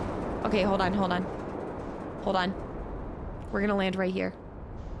 Okay, hold on, hold on. Hold on. We're gonna land right here.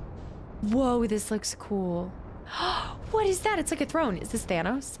 Whoa, this looks cool. What is that? It's like a throne. Is this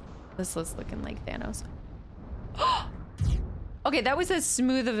Thanos? This looks looking like Thanos. Okay, that was as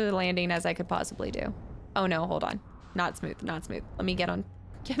smooth of a landing as I could possibly do. Oh no, hold on. Not smooth, not smooth. Let me get on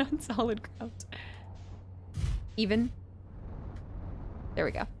solid ground. Even. There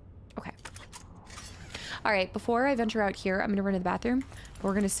we go. Okay. All right, before I venture out here, I'm gonna run to the bathroom.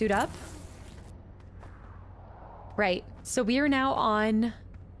 We're gonna suit up. Right, so we are now on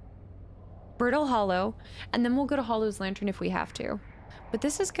Brittle Hollow, and then we'll go to Hollow's Lantern if we have to. But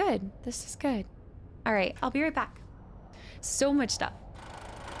this is good. This is good. All right, I'll be right back. So much stuff.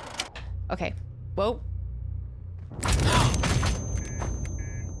 Okay. Whoa.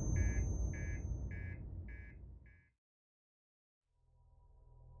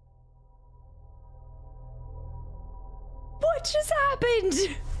 What just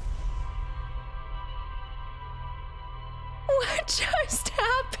happened? What just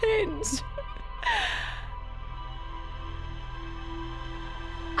happened?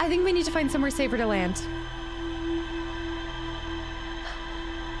 I think we need to find somewhere safer to land.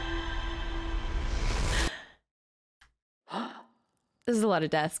 This is a lot of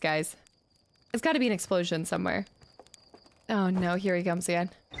deaths, guys. It's got to be an explosion somewhere. Oh no, here he comes again.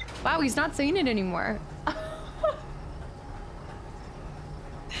 Wow, he's not saying it anymore.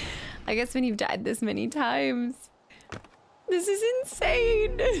 I guess when you've died this many times. This is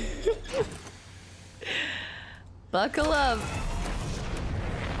insane. Buckle up.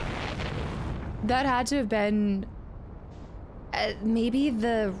 That had to have been maybe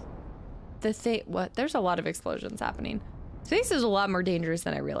the thing. What? There's a lot of explosions happening. Space is a lot more dangerous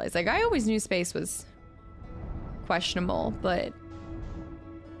than I realized. Like, I always knew space was questionable, but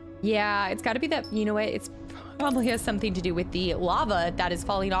yeah, it's got to be that, you know what? It's probably has something to do with the lava that is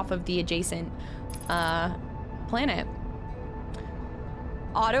falling off of the adjacent planet.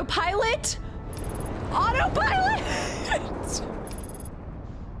 Autopilot? Autopilot?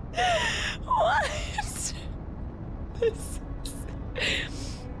 What?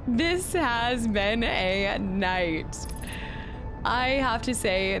 This has been a night. I have to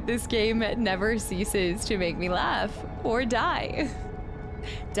say, this game never ceases to make me laugh or die.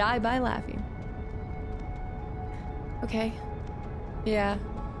 Die by laughing. Okay. Yeah.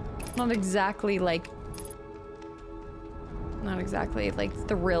 Not exactly like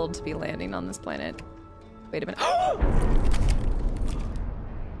thrilled to be landing on this planet. Wait a minute.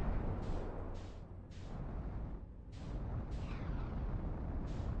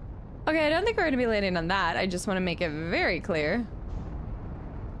 Okay, I don't think we're gonna be landing on that. I just want to make it very clear.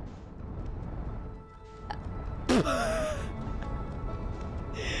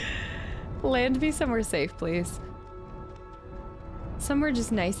 Land me somewhere safe, please. Somewhere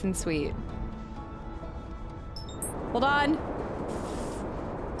just nice and sweet. Hold on.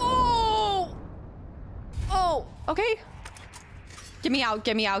 Oh! Oh, okay. Get me out,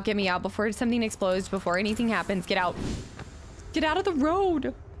 get me out, get me out before something explodes, before anything happens. Get out. Get out of the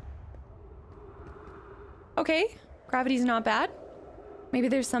road. Okay, gravity's not bad. Maybe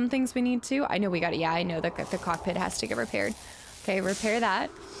there's some things we need to. I know we got it. Yeah, I know that the cockpit has to get repaired. Okay, repair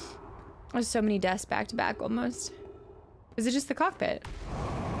that. There's so many deaths back to back almost. Is it just the cockpit?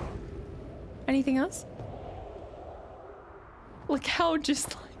 Anything else? Look how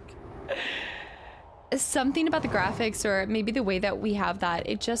just like... Something about the graphics or maybe the way that we have that,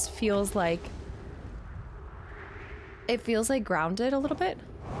 it just feels like... It feels like grounded a little bit.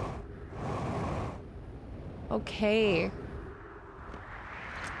 Okay.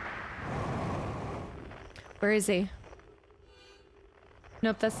 Where is he?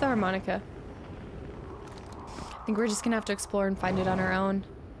 Nope, that's the harmonica. I think we're just gonna have to explore and find it on our own.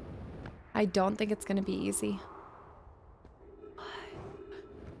 I don't think it's gonna be easy.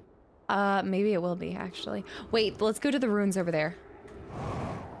 Maybe it will be, actually. Wait, let's go to the ruins over there.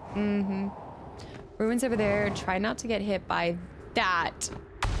 Mm-hmm. Ruins over there. Try not to get hit by that.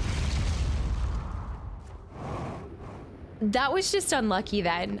 That was just unlucky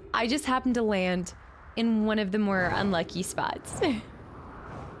then. I just happened to land in one of the more unlucky spots.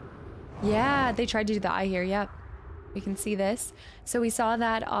 Yeah, they tried to do the eye here. Yep. We can see this. So we saw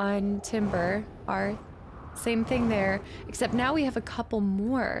that on Timber Hearth. Same thing there, except now we have a couple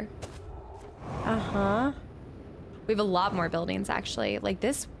more. Uh-huh. We have a lot more buildings, actually. Like,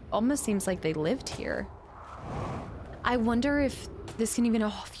 this almost seems like they lived here. I wonder if this can even...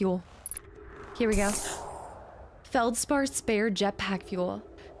 Oh, fuel. Here we go. Feldspar spare jetpack fuel.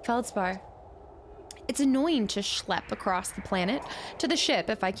 Feldspar. It's annoying to schlep across the planet to the ship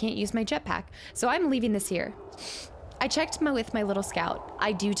if I can't use my jetpack, so I'm leaving this here. I checked with my little scout.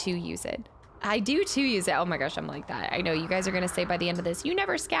 I do too use it. I do too use it. Oh my gosh, I'm like that. I know you guys are gonna say by the end of this, you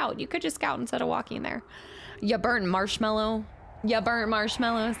never scout. You could just scout instead of walking there. You burnt marshmallow. You burnt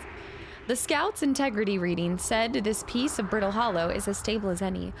marshmallows. The scout's integrity reading said this piece of Brittle Hollow is as stable as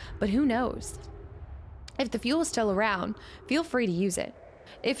any, but who knows? If the fuel is still around, feel free to use it.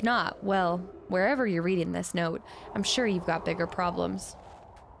 If not, well, wherever you're reading this note, I'm sure you've got bigger problems.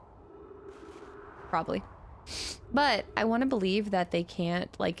 Probably. But I want to believe that they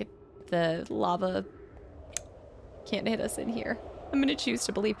can't, like, the lava can't hit us in here. I'm gonna choose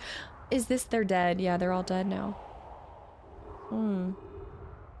to believe. Is this they're dead? Yeah, they're all dead now.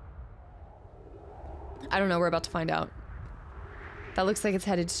 I don't know, we're about to find out. That looks like it's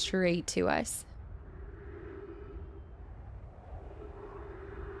headed straight to us.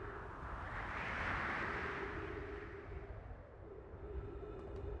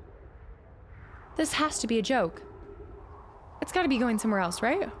 This has to be a joke. It's gotta be going somewhere else,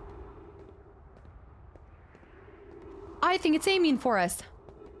 right? I think it's aiming for us.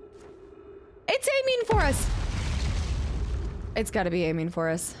 It's aiming for us. It's gotta be aiming for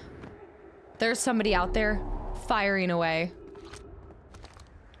us. There's somebody out there firing away.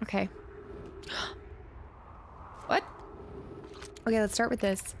 Okay. What? Okay, let's start with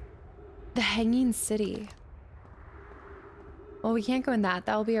this. The Hanging City. Well, we can't go in that.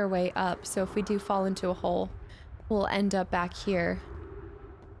 That'll be our way up. So if we do fall into a hole, we'll end up back here.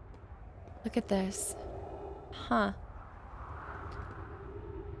 Look at this. Huh.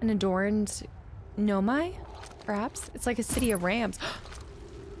 An adorned Nomai? Perhaps? It's like a city of rams.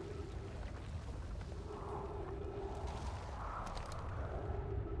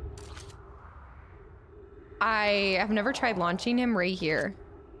 I have never tried launching him right here.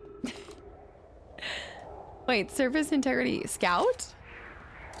 Wait, surface integrity scout?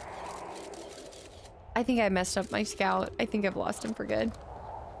 I think I messed up my scout. I think I've lost him for good.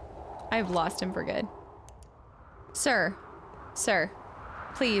 I've lost him for good. Sir. Sir.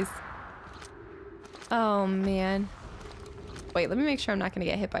 Please. Oh, man. Wait, let me make sure I'm not gonna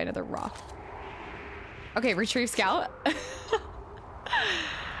get hit by another rock. Okay, retrieve scout.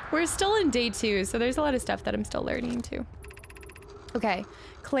 We're still in day 2, so there's a lot of stuff that I'm still learning too. Okay,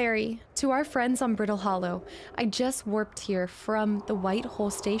 Clary, to our friends on Brittle Hollow, I just warped here from the White Hole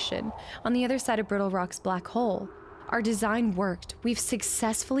Station on the other side of Brittle Rock's black hole. Our design worked. We've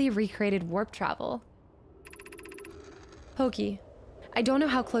successfully recreated warp travel. Pokey, I don't know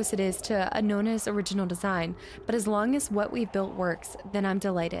how close it is to Anona's original design, but as long as what we've built works, then I'm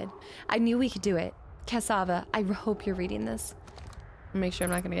delighted. I knew we could do it. Cassava, I hope you're reading this. Make sure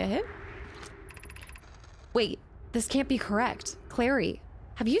I'm not gonna get hit. Wait, this can't be correct. Clary,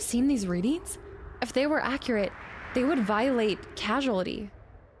 have you seen these readings? If they were accurate, they would violate casualty.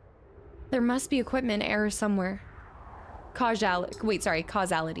 There must be equipment error somewhere.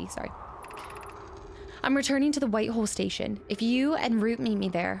 Causality, sorry. I'm returning to the White Hole Station. If you and Root meet me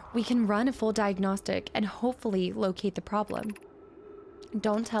there, we can run a full diagnostic and hopefully locate the problem.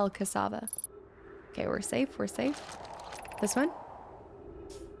 Don't tell Cassava. Okay, we're safe, we're safe. This one?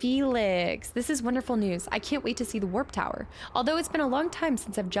 Felix, this is wonderful news. I can't wait to see the warp tower, although it's been a long time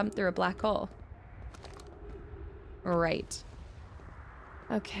since I've jumped through a black hole. Right.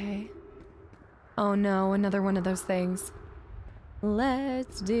 Okay. Oh no, another one of those things.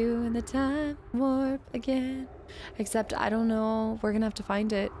 Let's do the time warp again. Except I don't know, we're gonna have to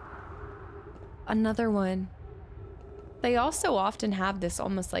find it. Another one. They also often have this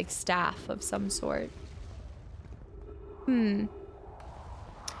almost like staff of some sort. We're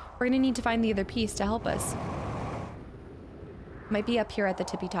gonna need to find the other piece to help us. Might be up here at the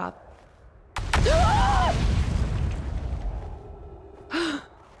tippy top.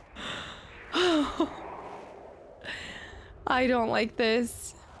 I don't like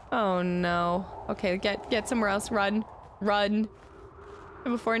this. Oh no. Okay, get somewhere else. Run. Run.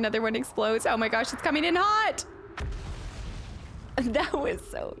 Before another one explodes. Oh my gosh, it's coming in hot! That was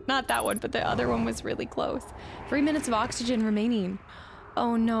so... Not that one, but the other one was really close. 3 minutes of oxygen remaining.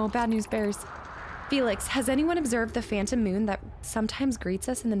 Oh no, bad news bears. Felix, has anyone observed the phantom moon that sometimes greets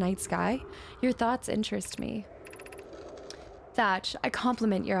us in the night sky? Your thoughts interest me. Thatch, I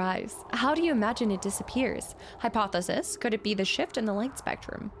compliment your eyes. How do you imagine it disappears? Hypothesis, could it be the shift in the light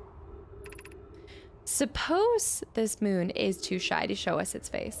spectrum? Suppose this moon is too shy to show us its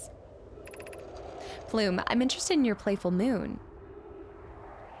face. Plume, I'm interested in your playful moon.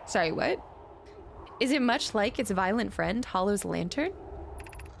 Sorry, what? Is it much like its violent friend, Hollow's lantern?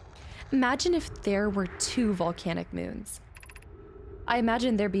 Imagine if there were 2 volcanic moons. I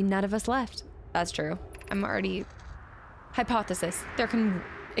imagine there'd be none of us left. That's true. I'm already... Hypothesis. There can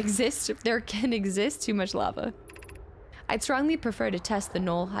exist too much lava. I'd strongly prefer to test the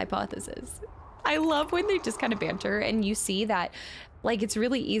null hypothesis. I love when they just kind of banter and you see that, like, it's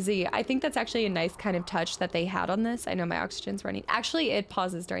really easy. I think that's actually a nice kind of touch that they had on this. I know my oxygen's running. Actually, it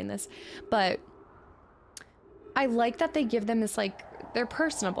pauses during this, but I like that they give them this, like, they're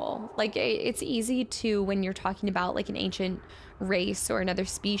personable. Like, it's easy to, when you're talking about, like, an ancient race or another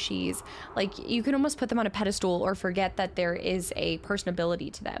species, like, you can almost put them on a pedestal or forget that there is a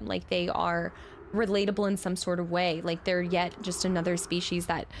personability to them. Like, they are relatable in some sort of way. Like, they're yet just another species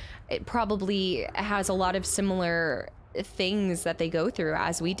that it probably has a lot of similar things that they go through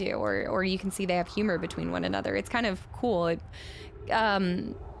as we do, or you can see they have humor between one another. It's kind of cool.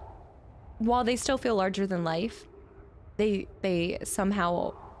 While they still feel larger than life, they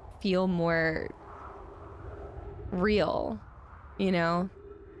somehow feel more real, you know?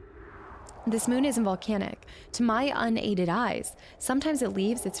 This moon isn't volcanic. To my unaided eyes, sometimes it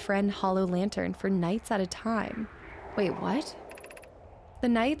leaves its friend Hollow Lantern for nights at a time. Wait, what? The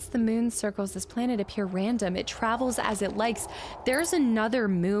nights the moon circles this planet appear random. It travels as it likes. There's another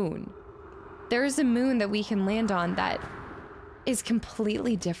moon. There's a moon that we can land on that is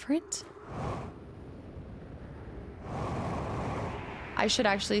completely different. I should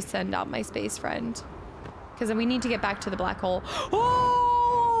actually send out my space friend, because we need to get back to the black hole.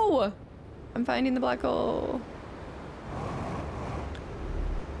 Oh! I'm finding the black hole.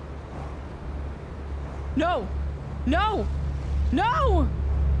 No! No! No!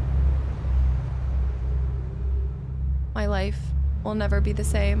 My life will never be the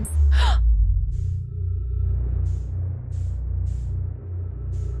same.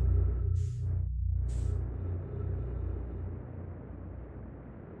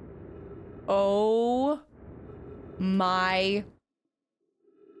 Oh my.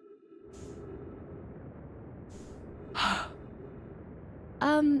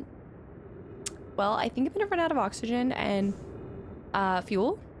 Well, I think I'm gonna run out of oxygen and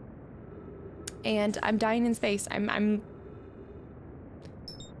fuel, and I'm dying in space. I'm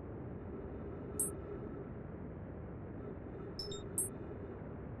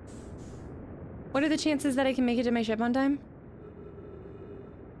What are the chances that I can make it to my ship on time?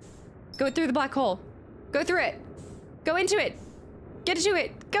 Go through the black hole. Go through it. Go into it. Get to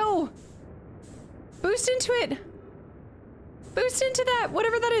it. Go. Boost into it. Boost into that.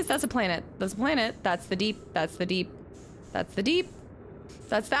 Whatever that is. That's a planet. That's a planet. That's the deep. That's the deep. That's the deep.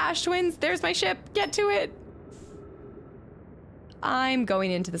 That's the Ash Twins. There's my ship. Get to it. I'm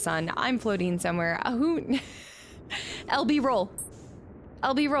going into the sun. I'm floating somewhere. Who? LB roll.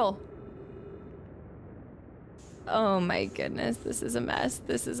 LB roll. Oh my goodness, this is a mess.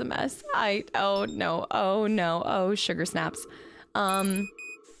 This is a mess. Oh no, oh no, oh sugar snaps.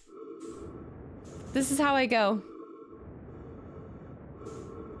 This is how I go.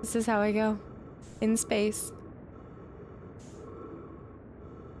 This is how I go. In space.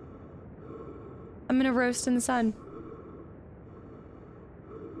 I'm gonna roast in the sun.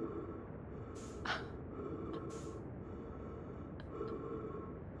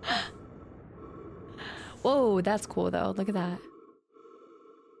 Whoa, that's cool though. Look at that.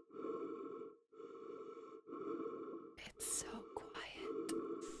 It's so quiet.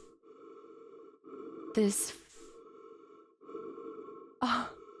 This... Oh.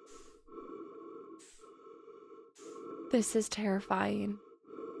 This is terrifying.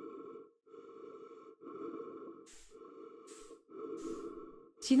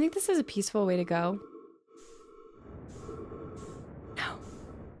 Do you think this is a peaceful way to go? No.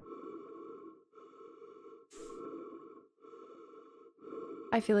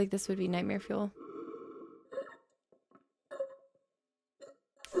 I feel like this would be nightmare fuel.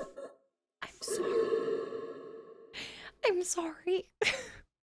 I'm sorry. I'm sorry.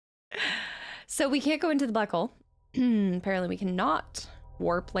 So we can't go into the black hole. Apparently we cannot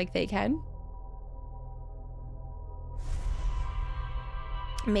warp like they can.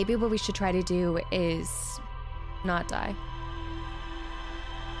 Maybe what we should try to do is not die.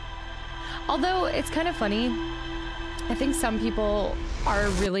 Although it's kind of funny I think some people are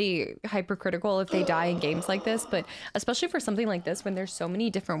really hypercritical if they die in games like this, but especially for something like this when there's so many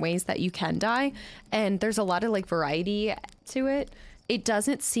different ways that you can die and there's a lot of like variety to it, it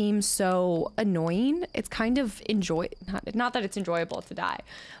doesn't seem so annoying. It's kind of not that it's enjoyable to die,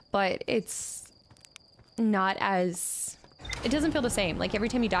 but it's not as, it doesn't feel the same. Like every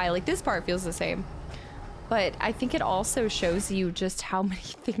time you die, like this part feels the same. But I think it also shows you just how many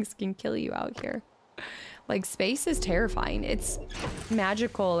things can kill you out here. Like space is terrifying. It's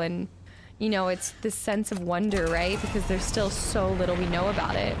magical and, you know, it's this sense of wonder, right? Because there's still so little we know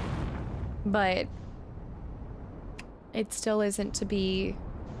about it. But it still isn't to be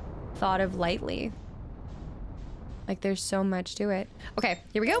thought of lightly. Like there's so much to it. Okay,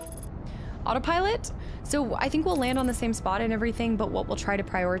 here we go. Autopilot. So I think we'll land on the same spot and everything, but what we'll try to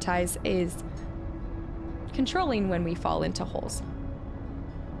prioritize is controlling when we fall into holes.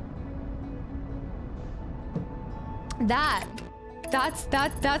 That's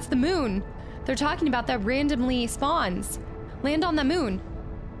the moon. They're talking about that randomly spawns. Land on the moon.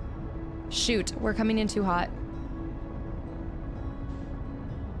 Shoot, we're coming in too hot.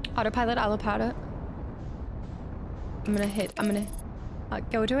 Autopilot, autopilot. I'm gonna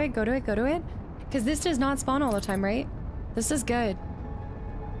go to it. Because this does not spawn all the time, right? This is good.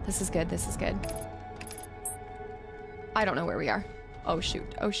 This is good. I don't know where we are. Oh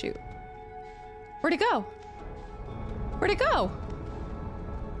shoot, oh shoot. Where'd it go? Where'd it go?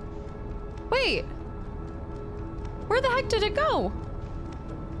 Wait. Where the heck did it go?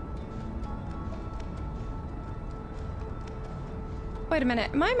 Wait a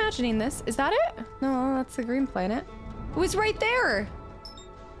minute, am I imagining this? Is that it? No, that's the green planet. It was right there.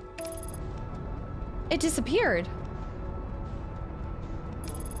 It disappeared.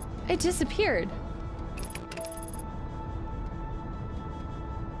 It disappeared.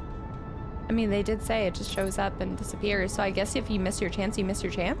 I mean, they did say it just shows up and disappears, so I guess if you miss your chance, you miss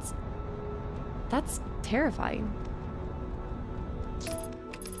your chance. That's terrifying.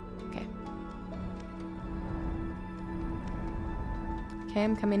 Okay. Okay,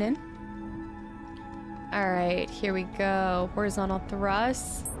 I'm coming in. All right, here we go. Horizontal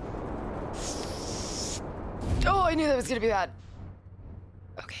thrust. Oh, I knew that was gonna be bad.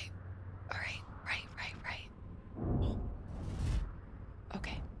 Okay. All right, right.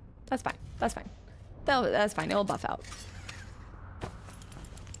 Okay, that's fine. That's fine. That's fine. It'll buff out.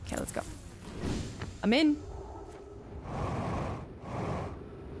 Okay, let's go. I'm in.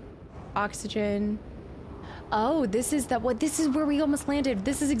 Oxygen. Oh, this is where we almost landed.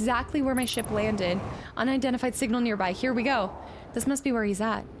 This is exactly where my ship landed. Unidentified signal nearby. Here we go. This must be where he's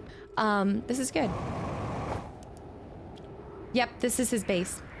at. This is good. Yep, this is his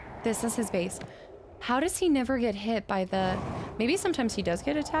base. This is his base. How does he never get hit by the... Maybe sometimes he does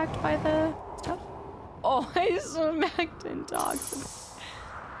get attacked by the stuff? Oh, I smacked in toxin.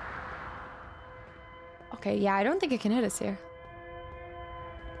 Okay, yeah, I don't think it can hit us here.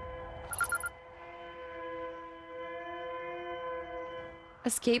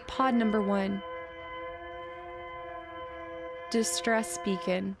 Escape pod number 1. Distress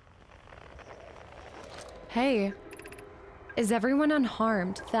beacon. Hey, is everyone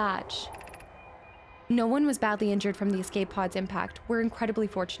unharmed? Thatch. No one was badly injured from the escape pod's impact. We're incredibly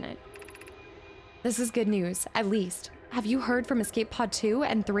fortunate. This is good news, at least. Have you heard from escape pod 2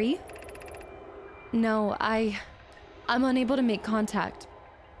 and 3? No, I'm unable to make contact.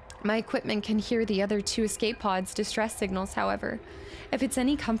 My equipment can hear the other 2 escape pods' distress signals, however. If it's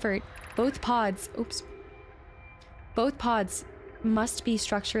any comfort, both pods must be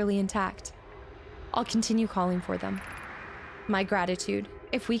structurally intact. I'll continue calling for them. My gratitude.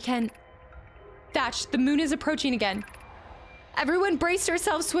 If we can... Thatch, the moon is approaching again. Everyone brace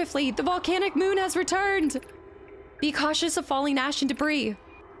yourselves swiftly. The volcanic moon has returned. Be cautious of falling ash and debris.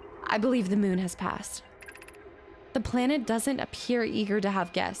 I believe the moon has passed. The planet doesn't appear eager to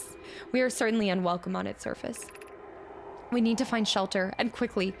have guests. We are certainly unwelcome on its surface. We need to find shelter, and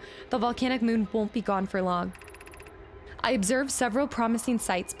quickly. The volcanic moon won't be gone for long. I observed several promising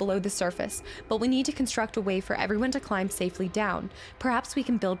sites below the surface, but we need to construct a way for everyone to climb safely down. Perhaps we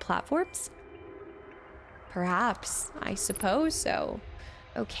can build platforms? Perhaps. I suppose so.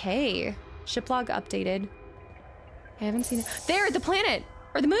 Okay. Ship log updated. I haven't seen it. There, the planet!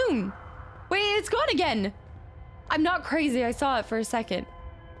 Or the moon! Wait, it's gone again! I'm not crazy, I saw it for a second.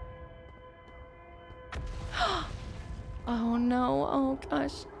 Oh no, oh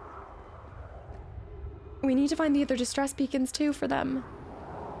gosh. We need to find the other distress beacons too for them.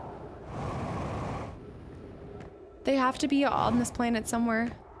 They have to be on this planet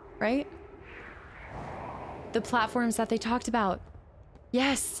somewhere, right? The platforms that they talked about.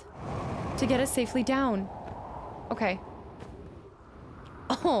 Yes, to get us safely down. Okay.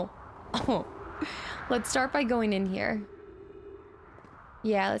 Oh. Oh. Let's start by going in here.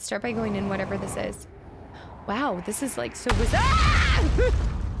 Yeah, let's start by going in whatever this is. Wow, this is like so bizarre. Ah!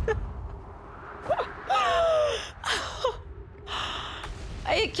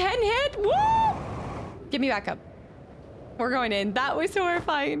 It can hit. Woo! Get me back up. We're going in. That was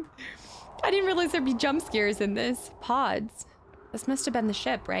horrifying. I didn't realize there'd be jump scares in this. Pods. This must have been the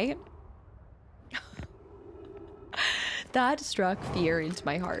ship, right? That struck fear into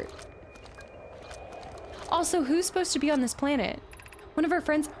my heart. Also, who's supposed to be on this planet? One of our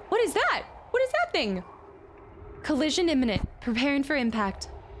friends. What is that? What is that thing? Collision imminent. Preparing for impact.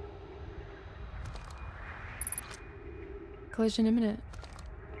 Collision imminent.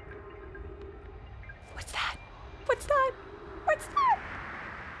 What's that? What's that? What's that?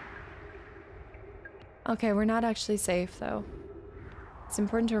 Okay, we're not actually safe, though. It's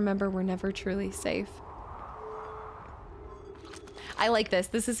important to remember we're never truly safe. I like this.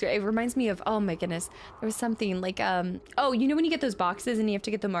 It reminds me of, oh my goodness. There was something like, oh, you know when you get those boxes and you have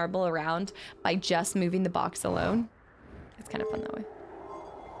to get the marble around by just moving the box alone? It's kind of fun that way.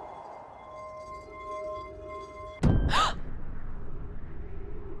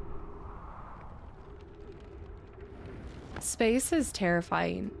 Space is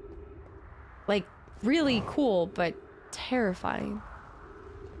terrifying. Like, really cool, but terrifying.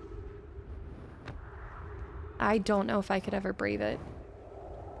 I don't know if I could ever brave it.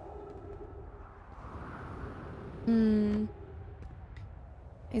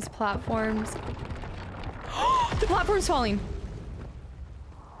 These platforms. The platform's falling.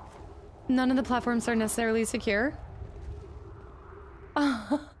 None of the platforms are necessarily secure.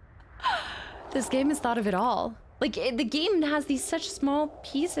 This game has thought of it all. Like, the game has these such small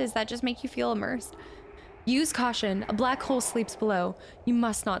pieces that just make you feel immersed. Use caution. A black hole sleeps below. You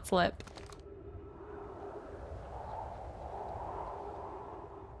must not slip.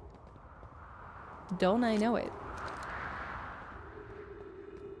 Don't I know it?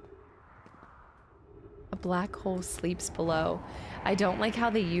 A black hole sleeps below. I don't like how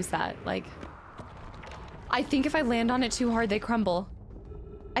they use that. Like, I think if I land on it too hard, they crumble.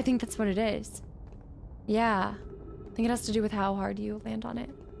 I think that's what it is. Yeah. I think it has to do with how hard you land on it.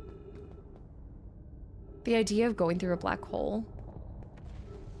 The idea of going through a black hole.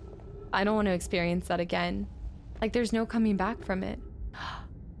 I don't want to experience that again. Like, there's no coming back from it.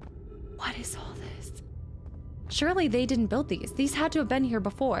 What is all this? Surely they didn't build these. These had to have been here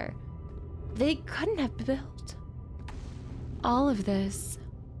before. They couldn't have built all of this.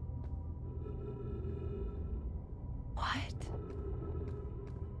 What?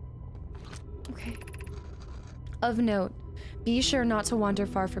 Okay. Of note, be sure not to wander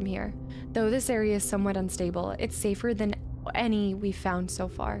far from here. Though this area is somewhat unstable, it's safer than any we've found so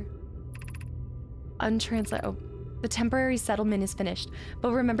far. Oh, the temporary settlement is finished,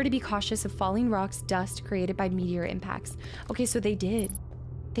 but remember to be cautious of falling rocks, dust created by meteor impacts. Okay, so they did.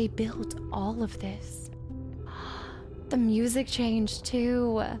 They built all of this. The music changed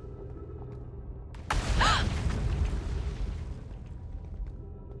too.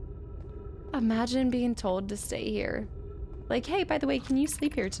 Imagine being told to stay here. Like, hey, by the way, can you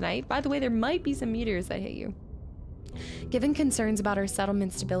sleep here tonight? By the way, there might be some meteors that hit you. Given concerns about our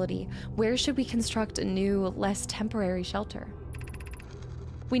settlement stability, where should we construct a new, less temporary shelter?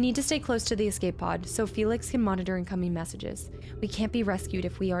 We need to stay close to the escape pod so Felix can monitor incoming messages. We can't be rescued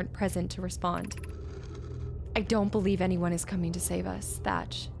if we aren't present to respond. I don't believe anyone is coming to save us,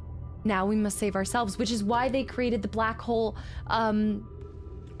 Thatch. Now we must save ourselves, which is why they created the black hole,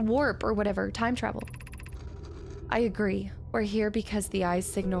 warp or whatever, time travel. I agree. We're here because the eye's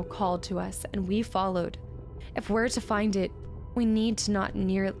signal called to us and we followed. If we're to find it, we need to not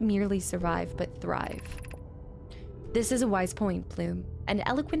merely survive, but thrive. This is a wise point, Plume, and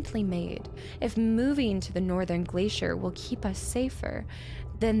eloquently made. If moving to the northern glacier will keep us safer,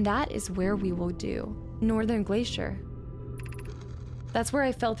 then that is where we will do. Northern Glacier. That's where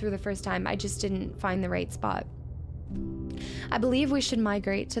I fell through the first time. I just didn't find the right spot. I believe we should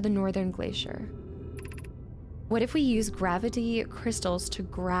migrate to the Northern Glacier. What if we use gravity crystals to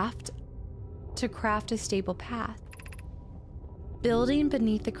craft a stable path? Building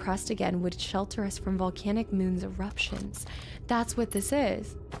beneath the crust again would shelter us from volcanic moon's eruptions. That's what this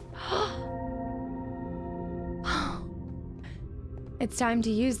is. It's time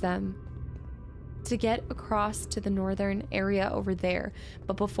to use them to get across to the northern area over there.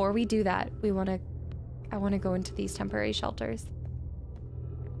 But before we do that, I want to go into these temporary shelters.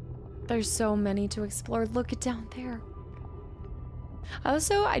 There's so many to explore. Look it down there.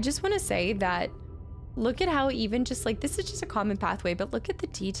 Also, I just want to say that Look at how even just like, this is just a common pathway, but look at the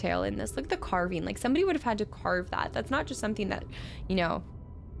detail in this. Look at the carving. Like somebody would have had to carve that. That's not just something that, you know,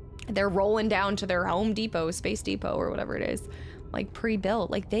 they're rolling down to their Home Depot, Space Depot, or whatever it is, like pre-built.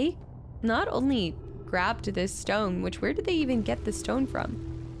 Like they not only grabbed this stone, which where did they even get the stone from?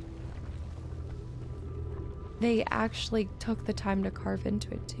 They actually took the time to carve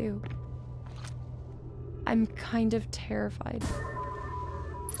into it too. I'm kind of terrified.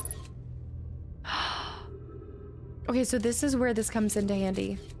 Okay, so this is where this comes into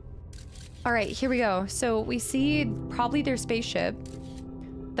handy. All right, here we go. So we see probably their spaceship.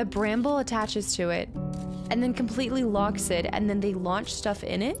 The bramble attaches to it and then completely locks it, and then they launch stuff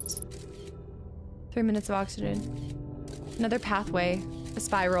in it. 3 minutes of oxygen. Another pathway, a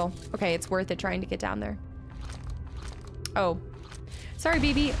spiral. Okay, it's worth it trying to get down there. Oh, sorry,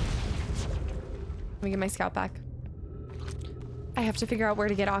 baby. Let me get my scout back. I have to figure out where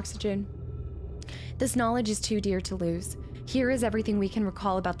to get oxygen. This knowledge is too dear to lose. Here is everything we can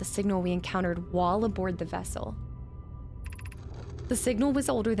recall about the signal we encountered while aboard the vessel. The signal was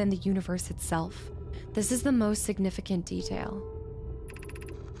older than the universe itself. This is the most significant detail.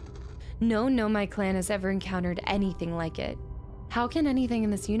 No Nomai clan has ever encountered anything like it. How can anything in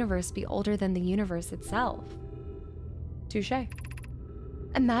this universe be older than the universe itself? Touché.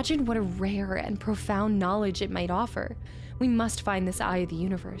 Imagine what a rare and profound knowledge it might offer. We must find this eye of the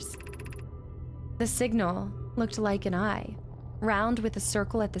universe. The signal looked like an eye, round with a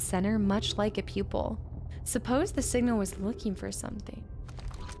circle at the center, much like a pupil. Suppose the signal was looking for something.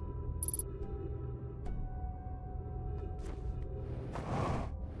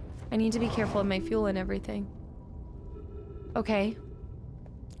 I need to be careful of my fuel and everything. Okay.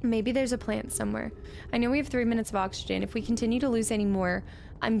 Maybe there's a plant somewhere. I know we have 3 minutes of oxygen. If we continue to lose any more,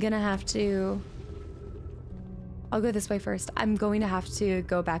 I'm gonna have to... I'll go this way first. I'm going to have to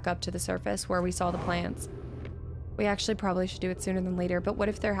go back up to the surface where we saw the plants. We actually probably should do it sooner than later, but what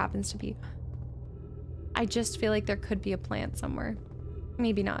if there happens to be... I just feel like there could be a plant somewhere.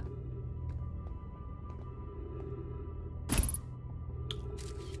 Maybe not.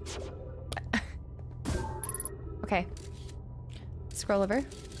 Okay. Scroll over.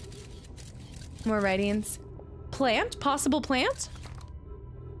 More writings. Plant? Possible plant?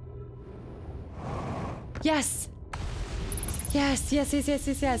 Yes! Yes, yes, yes, yes,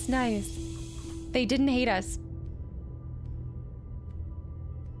 yes, yes. Nice. They didn't hate us.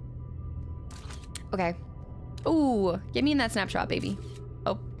 Okay. Ooh, get me in that snapshot, baby.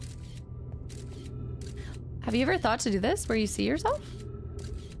 Oh. Have you ever thought to do this where you see yourself?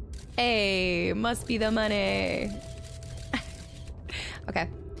 Hey, must be the money. Okay.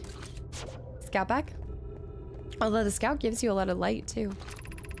 Scout back. Although the scout gives you a lot of light too.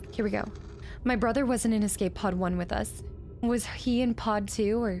 Here we go. My brother wasn't in escape pod 1 with us. Was he in pod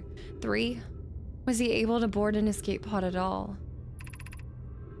 2 or 3? Was he able to board an escape pod at all?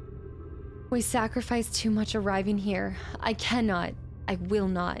 We sacrificed too much arriving here. I cannot, I will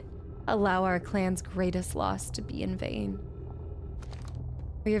not, allow our clan's greatest loss to be in vain.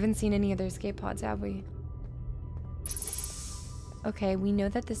 We haven't seen any other escape pods, have we? Okay, we know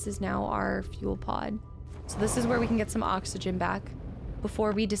that this is now our fuel pod. So this is where we can get some oxygen back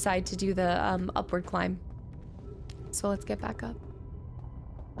before we decide to do the upward climb. So let's get back up.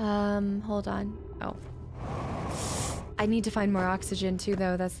 Hold on. Oh. I need to find more oxygen too,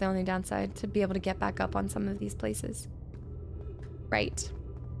 though. That's the only downside, to be able to get back up on some of these places. Right.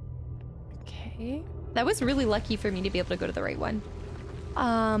 Okay. That was really lucky for me to be able to go to the right one.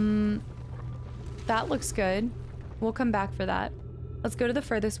 That looks good. We'll come back for that. Let's go to the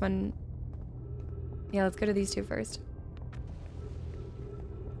furthest one. Yeah, let's go to these two first.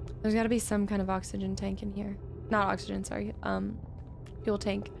 There's got to be some kind of oxygen tank in here. Not oxygen, sorry. Fuel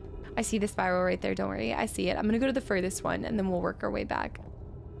tank. I see the spiral right there, don't worry. I see it. I'm gonna go to the furthest one and then we'll work our way back.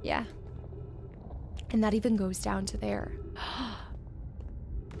 Yeah. And that even goes down to there.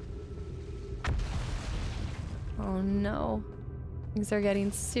 Oh no. Things are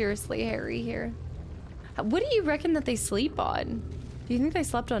getting seriously hairy here. What do you reckon that they sleep on? Do you think they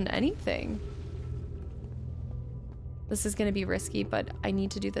slept on anything? This is gonna be risky, but I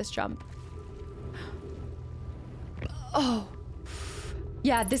need to do this jump. Oh.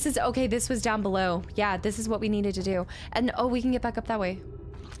 Yeah, this is, okay, this was down below. Yeah, this is what we needed to do. And oh, we can get back up that way.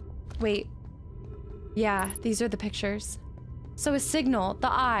 Wait. Yeah, these are the pictures. So a signal, the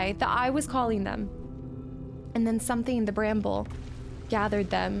eye was calling them. And then something, the bramble,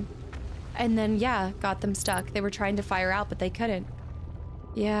 gathered them. And then, yeah, got them stuck. They were trying to fire out, but they couldn't.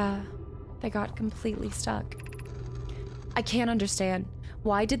 Yeah, they got completely stuck. I can't understand.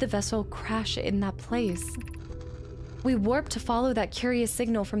 Why did the vessel crash in that place? We warped to follow that curious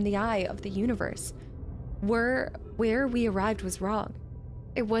signal from the eye of the universe. where we arrived was wrong.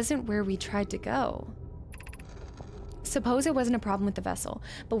 It wasn't where we tried to go. Suppose it wasn't a problem with the vessel,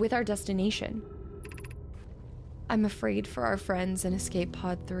 but with our destination. I'm afraid for our friends in Escape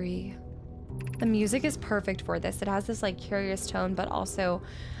Pod 3. The music is perfect for this. It has this like curious tone, but also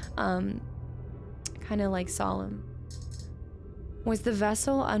kind of like solemn. Was the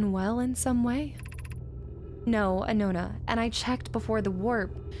vessel unwell in some way? No, Anona, and I checked before the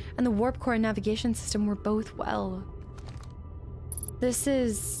warp, and the warp core and navigation system were both well. This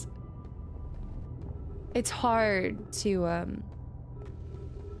is... It's hard to,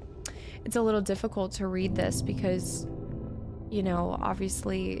 it's a little difficult to read this because, you know,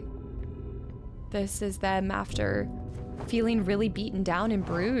 obviously this is them after feeling really beaten down and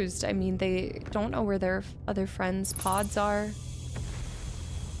bruised. I mean, they don't know where their other friends' pods are.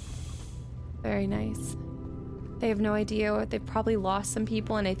 Very nice. They have no idea. They've probably lost some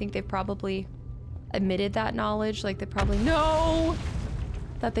people, and I think they've probably admitted that knowledge. Like, they probably know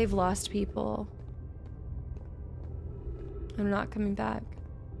that they've lost people. I'm not coming back.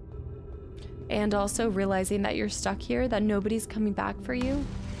 And also realizing that you're stuck here, that nobody's coming back for you.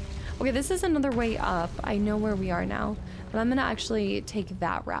 Okay, this is another way up. I know where we are now, but I'm gonna actually take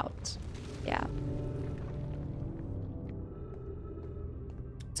that route. Yeah.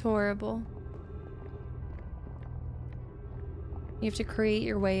 It's horrible. You have to create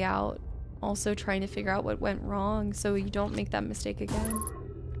your way out, also trying to figure out what went wrong so you don't make that mistake again.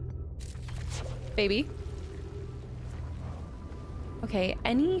 Baby. Okay,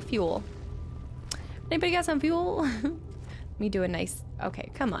 any fuel? Anybody got some fuel? Me do a nice...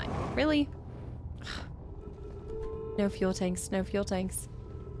 Okay, come on. Really? No fuel tanks, no fuel tanks.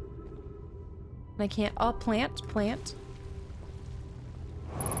 And I can't... Oh, plant.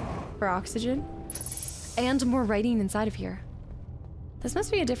 For oxygen. And more writing inside of here. This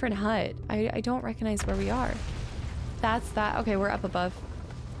must be a different hut. I don't recognize where we are. That's that. Okay, we're up above.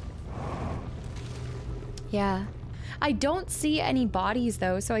 Yeah. I don't see any bodies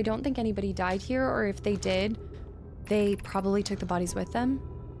though, so I don't think anybody died here, or if they did, they probably took the bodies with them.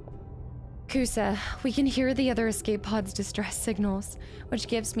 Kusa, we can hear the other escape pod's distress signals, which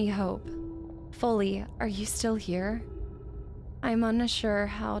gives me hope. Fully, are you still here? I'm unsure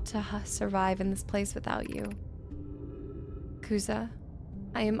how to survive in this place without you. Kusa,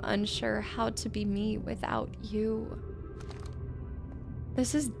 I am unsure how to be me without you.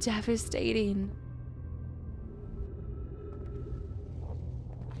 This is devastating.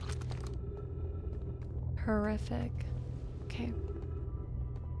 Horrific. Okay.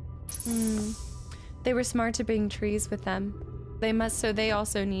 They were smart to bring trees with them. So they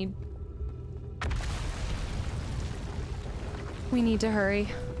also need... We need to hurry.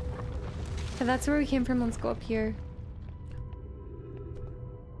 If that's where we came from, let's go up here.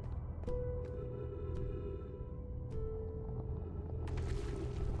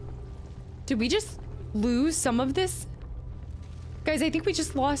 Did we just lose some of this? Guys, I think we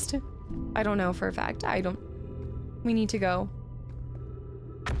just lost... I don't know for a fact. We need to go.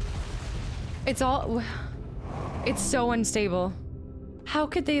 It's so unstable. How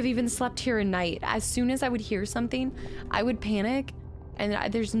could they have even slept here at night? As soon as I would hear something, I would panic,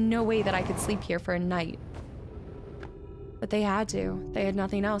 and there's no way that I could sleep here for a night. But they had to. They had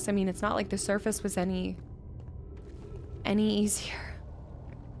nothing else. I mean, it's not like the surface was any easier.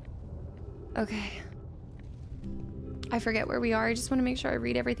 Okay. I forget where we are. I just want to make sure I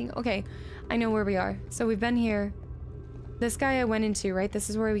read everything. Okay, I know where we are. So we've been here. This guy I went into, right? This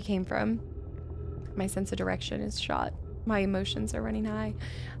is where we came from. My sense of direction is shot. My emotions are running high.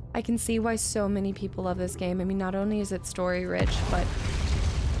 I can see why so many people love this game. I mean, not only is it story rich, but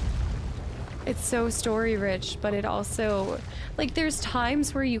it's so story rich, but it also, like, there's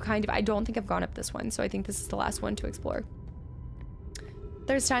times where you kind of, I don't think I've gone up this one, so I think this is the last one to explore.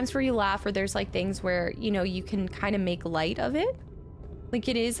 There's times where you laugh, or there's like things where, you know, you can kind of make light of it. Like,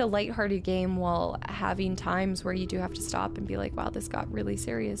 it is a lighthearted game while having times where you do have to stop and be like, wow, this got really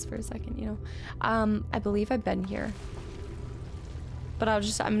serious for a second, you know? I believe I've been here. But I'm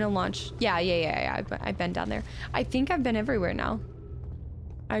gonna launch. Yeah. I've been down there. I think I've been everywhere now.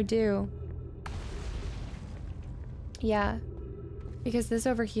 I do. Yeah. Because this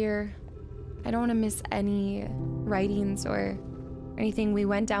over here, I don't want to miss any writings or anything. We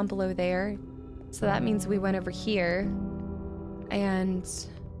went down below there, so that means we went over here, and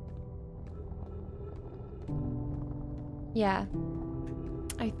yeah,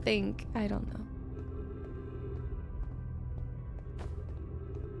 I think, I don't know.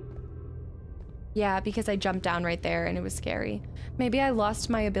 Yeah, because I jumped down right there and it was scary. Maybe I lost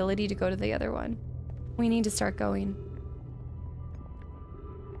my ability to go to the other one. We need to start going.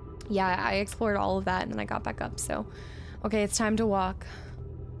 Yeah, I explored all of that and then I got back up, so. Okay, it's time to walk.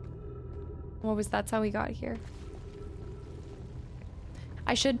 What was that's how we got here.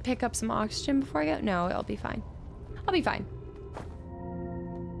 I should pick up some oxygen before I go. No, I'll be fine. I'll be fine.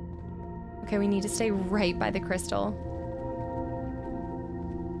 Okay, we need to stay right by the crystal.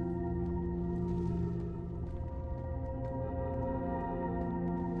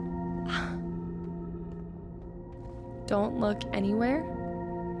 Don't look anywhere.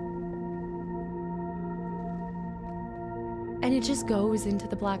 And it just goes into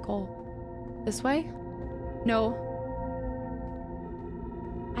the black hole. This way? No.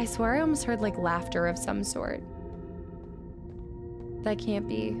 I swear I almost heard like laughter of some sort. That can't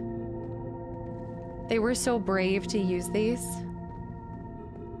be. They were so brave to use these.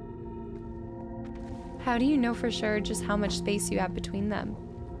 How do you know for sure just how much space you have between them?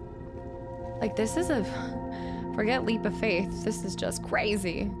 Like, this is a... Forget leap of faith. This is just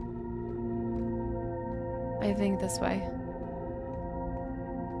crazy. I think this way.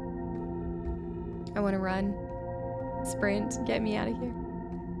 I want to run. Sprint. Get me out of here.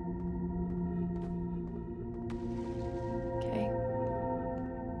 Okay.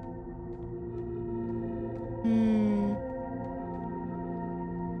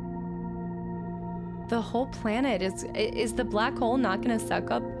 The whole planet is the black hole not gonna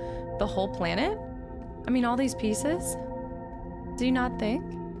suck up the whole planet? I mean, all these pieces? Do you not think?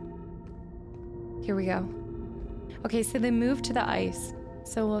 Here we go. Okay, so they moved to the ice.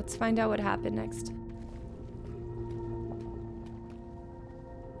 So let's find out what happened next.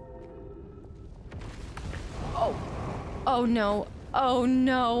 Oh. Oh no. Oh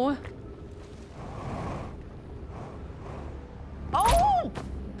no. Oh!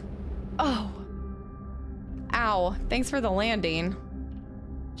 Oh. Ow. Thanks for the landing.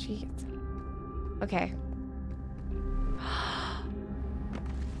 Jeez. Okay.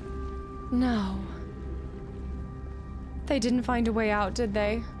 No. They didn't find a way out, did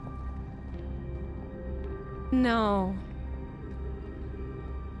they? No.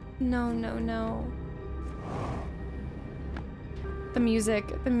 No, no, no. The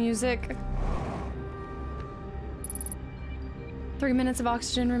music, the music. 3 minutes of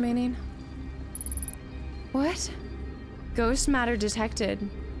oxygen remaining. What? Ghost matter detected.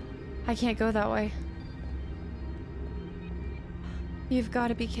 I can't go that way. You've got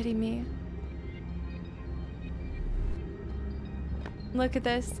to be kidding me. Look at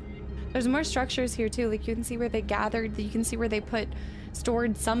this. There's more structures here too. Like, you can see where they gathered. You can see where they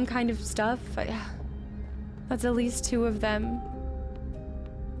stored some kind of stuff. That's at least 2 of them.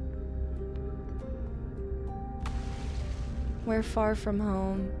 We're far from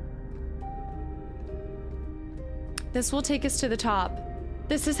home. This will take us to the top.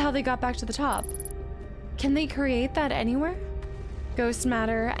 This is how they got back to the top. Can they create that anywhere? Ghost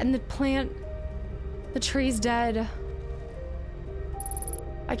matter and the plant, the tree's dead.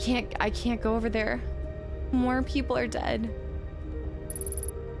 I can't go over there. More people are dead.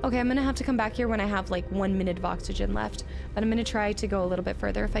 Okay, I'm gonna have to come back here when I have like 1 minute of oxygen left, but I'm gonna try to go a little bit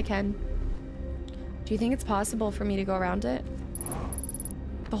further if I can. Do you think it's possible for me to go around it?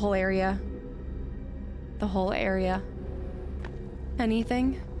 The whole area. The whole area.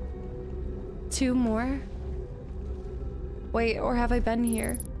 Anything? 2 more? Wait, or have I been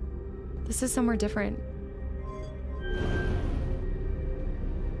here? This is somewhere different.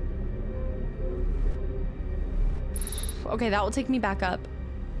 Okay, that will take me back up.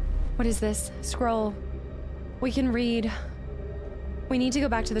 What is this? Scroll. We can read. We need to go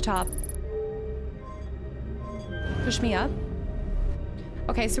back to the top. Push me up.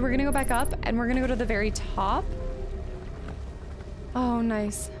 Okay, so we're gonna go back up and we're gonna go to the very top. Oh,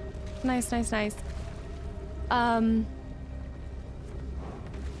 nice. Nice, nice, nice.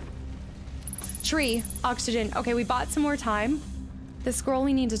 Tree, oxygen. Okay, we bought some more time. The scroll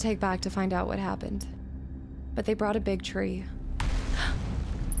we need to take back to find out what happened. But they brought a big tree.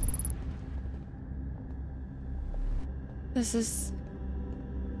 This is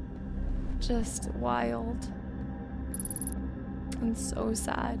just wild. And so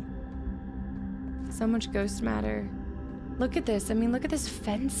sad. So much ghost matter. Look at this. I mean, look at this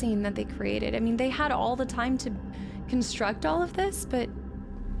fencing that they created. I mean, they had all the time to construct all of this, but...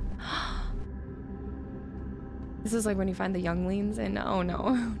 This is like when you find the younglings and oh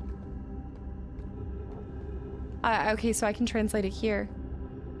no. Okay, so I can translate it here.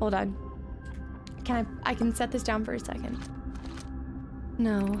 Hold on. I can set this down for a second.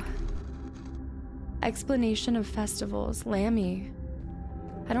 No. Explanation of festivals. Lammy.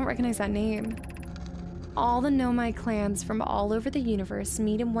 I don't recognize that name. All the Nomai clans from all over the universe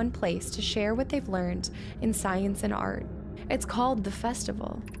meet in one place to share what they've learned in science and art. It's called the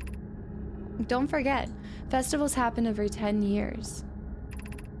festival. Don't forget, festivals happen every 10 years.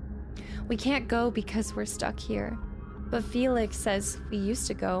 We can't go because we're stuck here. But Felix says we used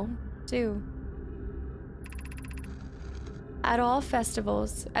to go, too. At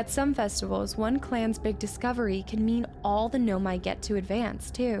some festivals, one clan's big discovery can mean all the Nomai get to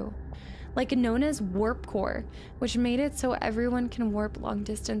advance, too. Like Nona's warp core, which made it so everyone can warp long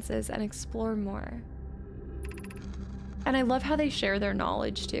distances and explore more. And I love how they share their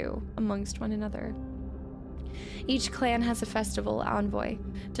knowledge, too, amongst one another. Each clan has a festival envoy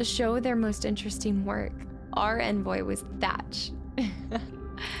to show their most interesting work. Our envoy was Thatch.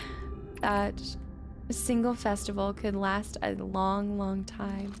 Thatch. A single festival could last a long, long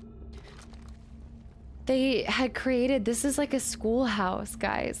time. They had created, this is like a schoolhouse,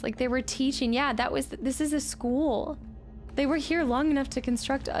 guys. Like they were teaching, yeah, this is a school. They were here long enough to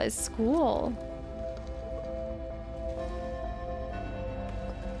construct a school.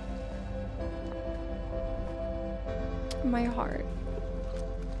 My heart.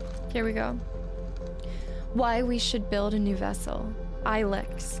 Here we go. Why we should build a new vessel.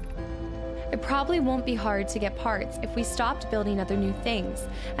 Ilex. It probably won't be hard to get parts if we stopped building other new things,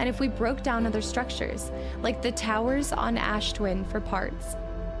 and if we broke down other structures, like the towers on Ash Twin for parts.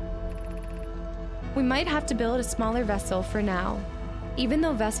 We might have to build a smaller vessel for now, even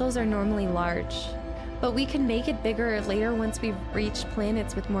though vessels are normally large. But we can make it bigger later once we've reached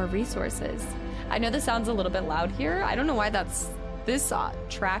planets with more resources. I know this sounds a little bit loud here. I don't know why this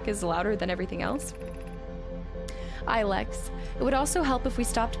track is louder than everything else. Ilex. It would also help if we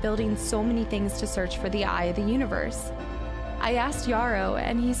stopped building so many things to search for the eye of the universe. I asked Yarrow,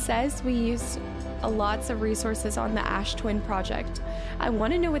 and he says we used lots of resources on the Ash Twin project. I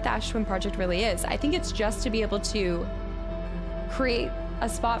want to know what the Ash Twin project really is. I think it's just to be able to create a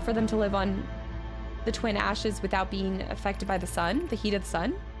spot for them to live on the twin ashes without being affected by the sun, the heat of the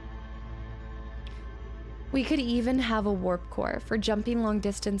sun. We could even have a warp core for jumping long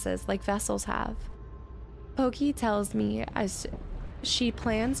distances like vessels have. Pokey tells me as she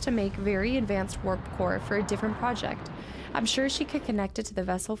plans to make very advanced warp core for a different project. I'm sure she could connect it to the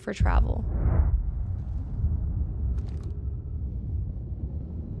vessel for travel.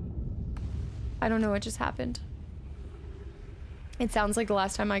 I don't know what just happened. It sounds like the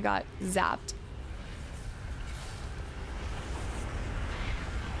last time I got zapped.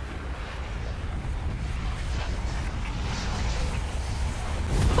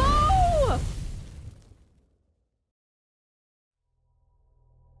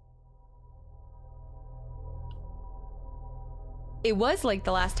 It was like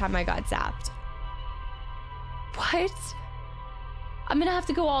the last time I got zapped. What? I'm gonna have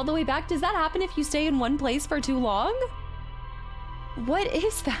to go all the way back. Does that happen if you stay in one place for too long? What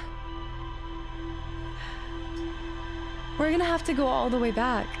is that? We're gonna have to go all the way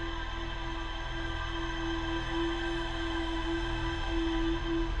back.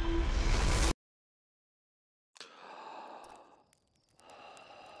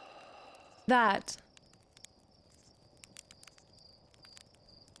 That.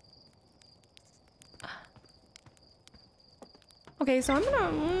 Okay, so I'm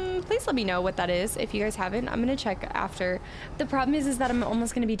gonna, please let me know what that is if you guys haven't. I'm gonna check after. The problem is that I'm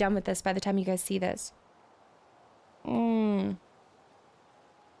almost gonna be done with this by the time you guys see this. I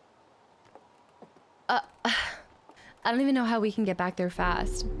don't even know how we can get back there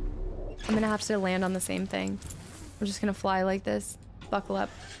fast. I'm gonna have to land on the same thing. I'm just gonna fly like this. Buckle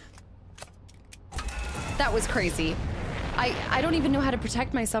up. That was crazy. I don't even know how to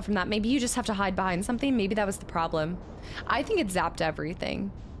protect myself from that. Maybe you just have to hide behind something. Maybe that was the problem. I think it zapped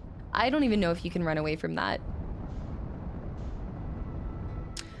everything. I don't even know if you can run away from that.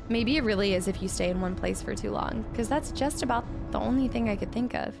 Maybe it really is if you stay in one place for too long, because that's just about the only thing I could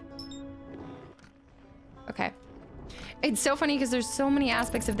think of. Okay. It's so funny because there's so many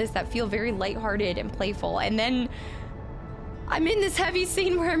aspects of this that feel very lighthearted and playful, and then I'm in this heavy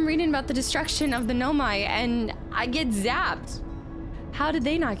scene where I'm reading about the destruction of the Nomai and I get zapped. How did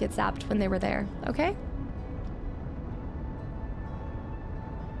they not get zapped when they were there? Okay.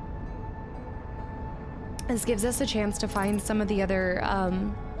 This gives us a chance to find some of the other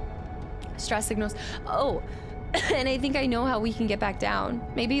stress signals. Oh, and I think I know how we can get back down.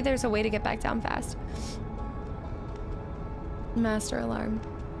 Maybe there's a way to get back down fast. Master alarm.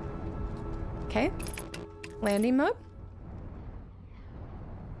 Okay. Landing mode.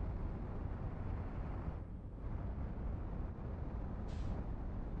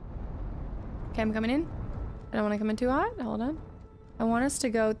 Okay, I'm coming in. I don't want to come in too hot. Hold on. I want us to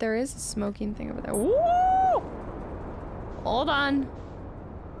go. There is a smoking thing over there. Woo! Hold on.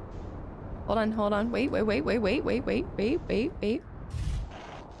 Hold on, hold on. Wait.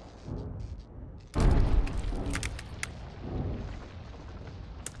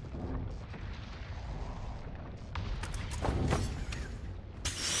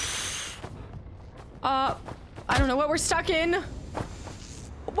 I don't know what we're stuck in.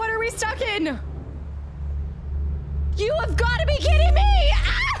 What are we stuck in? You have got to be kidding me!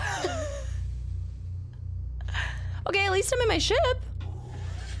 Ah! Okay, at least I'm in my ship.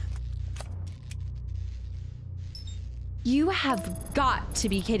 You have got to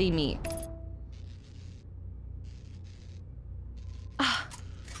be kidding me. Ah.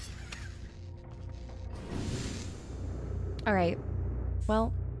 All right.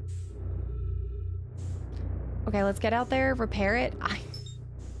 Well. Okay, let's get out there, repair it.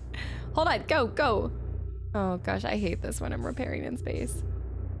 Hold on, go. Oh gosh, I hate this when I'm repairing in space.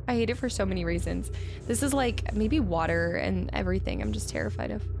 I hate it for so many reasons. This is like maybe water and everything I'm just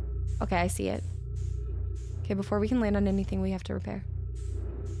terrified of. Okay, I see it. Okay, before we can land on anything, we have to repair.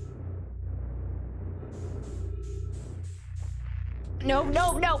 No.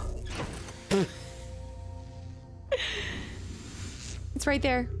 It's right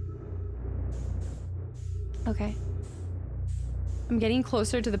there. Okay. I'm getting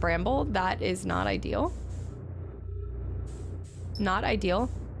closer to the bramble. That is not ideal. Not ideal.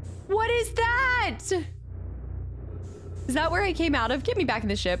 What is that? Is that where I came out of? Get me back in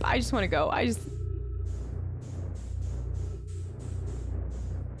the ship. I just want to go.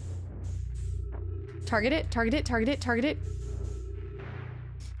 Target it.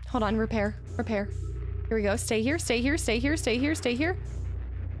 Hold on, repair. Here we go. Stay here.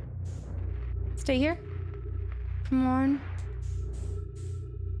 Come on.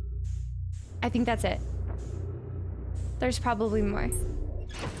 I think that's it. There's probably more.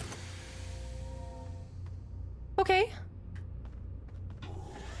 Okay.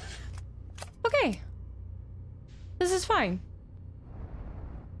 This is fine.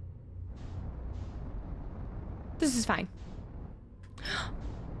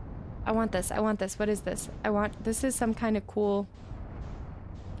 I want this. What is this? This is some kind of cool.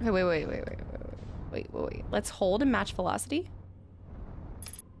 Okay, wait. Let's hold and match velocity.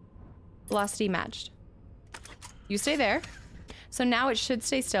 Velocity matched. You stay there. So now it should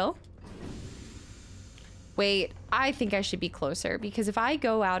stay still. Wait, I think I should be closer because if I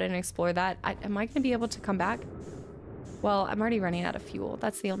go out and explore that, am I gonna be able to come back? Well, I'm already running out of fuel.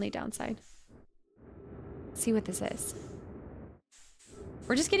 That's the only downside. Let's see what this is.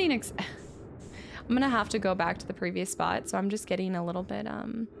 We're just getting I'm gonna have to go back to the previous spot, so I'm just getting a little bit,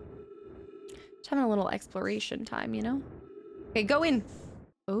 just having a little exploration time, you know? Okay, go in.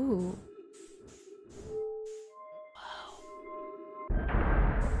 Ooh.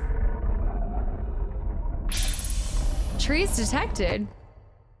 Trees detected.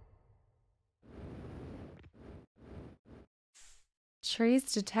 Trees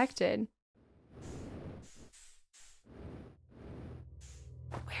detected.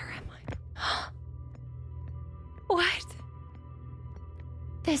 Where am I? What?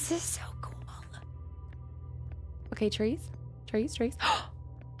 This is so cool. Okay, trees.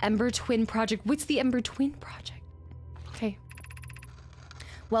 Ember Twin Project. What's the Ember Twin Project? Okay.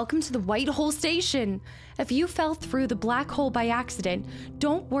 Welcome to the White Hole Station. If you fell through the black hole by accident,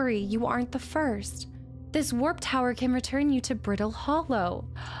 don't worry, you aren't the first. This warp tower can return you to Brittle Hollow.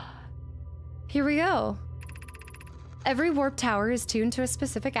 Here we go. Every warp tower is tuned to a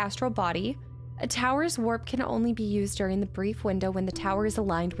specific astral body. A tower's warp can only be used during the brief window when the tower is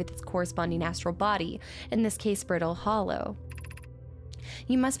aligned with its corresponding astral body, in this case, Brittle Hollow.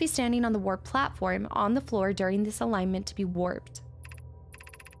 You must be standing on the warp platform on the floor during this alignment to be warped.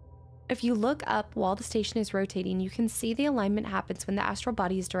 If you look up while the station is rotating, you can see the alignment happens when the astral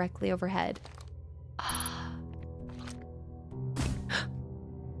body is directly overhead.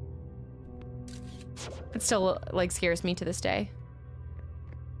 It still, like, scares me to this day.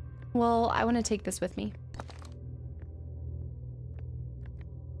 Well, I want to take this with me.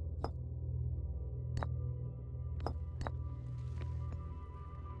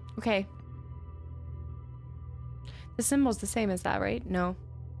 Okay. The symbol's the same as that, right? No.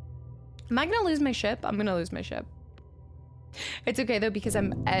 Am I gonna lose my ship? I'm gonna lose my ship. It's okay though, because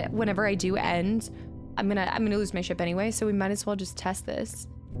whenever I do end, I'm gonna lose my ship anyway, so we might as well just test this.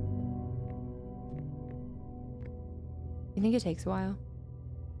 You think it takes a while?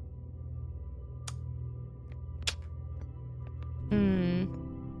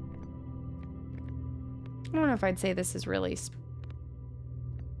 I don't know if I'd say this is really...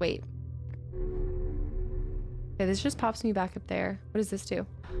 Wait. Okay, this just pops me back up there. What does this do?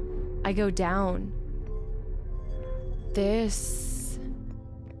 I go down. This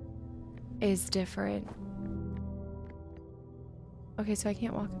is different. Okay, so I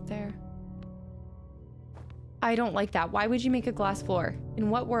can't walk up there. I don't like that. Why would you make a glass floor? In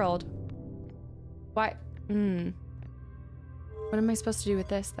what world? Why? What am I supposed to do with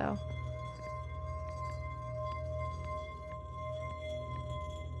this, though?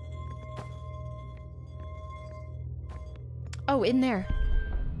 Oh, in there.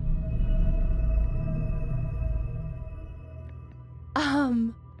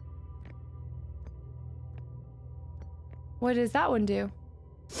 What does that one do?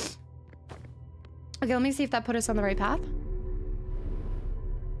 Okay, let me see if that put us on the right path.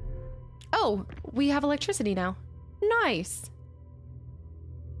 Oh, we have electricity now. Nice.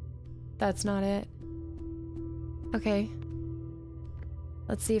 That's not it. Okay.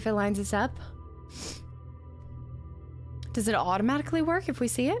 Let's see if it lines us up. Does it automatically work if we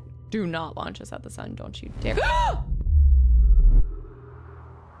see it? Do not launch us at the sun, don't you dare.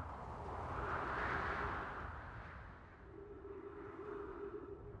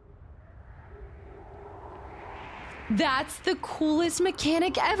 That's the coolest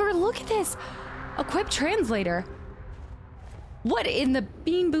mechanic ever. Look at this. Equip translator. What in the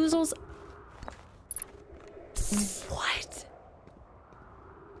bean boozles? What?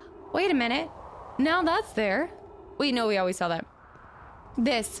 Wait a minute. Now that's there. Wait, no, we always saw that.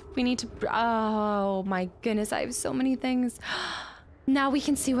 This, we need to, oh my goodness, I have so many things. Now we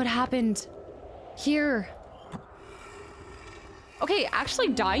can see what happened here. Okay, actually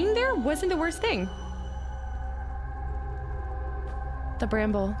dying there wasn't the worst thing. The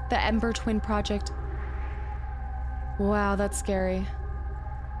Bramble, the Ember Twin Project. Wow, that's scary.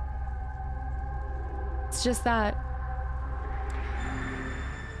 It's just that.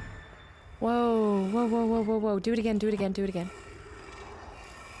 Whoa, whoa, whoa, whoa, whoa, whoa. Do it again, do it again, do it again.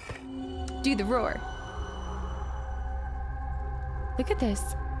 Do the roar. Look at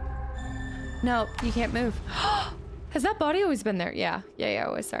this. No, you can't move. Has that body always been there? Yeah, yeah,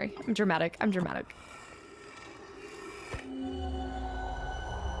 always. Sorry. I'm dramatic. I'm dramatic.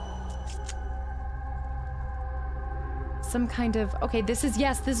 Some kind of, okay, this is,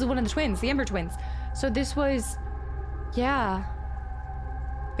 yes, this is one of the twins, the Ember Twins. So this was, yeah.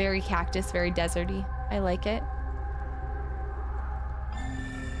 Very cactus, very deserty. I like it.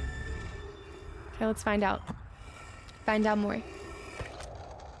 Okay, let's find out. Find out more.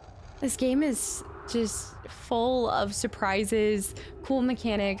 This game is just full of surprises, cool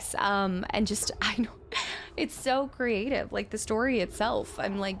mechanics, and just, I know, it's so creative. Like the story itself,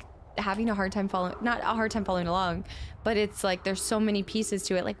 I'm like having a hard time following, not a hard time following along, but it's like there's so many pieces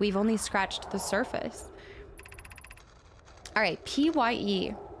to it. Like we've only scratched the surface. All right,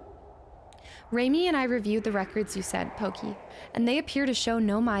 PYE. Raimi and I reviewed the records you sent, Pokey, and they appear to show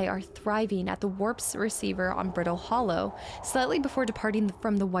Nomai are thriving at the warp's receiver on Brittle Hollow, slightly before departing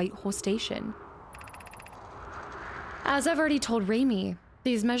from the White Hole Station. As I've already told Raimi,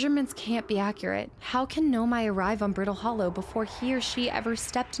 these measurements can't be accurate. How can Nomai arrive on Brittle Hollow before he or she ever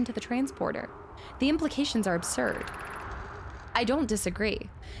stepped into the transporter? The implications are absurd. I don't disagree.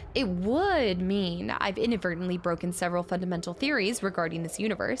 It would mean I've inadvertently broken several fundamental theories regarding this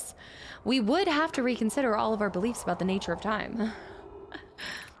universe. We would have to reconsider all of our beliefs about the nature of time.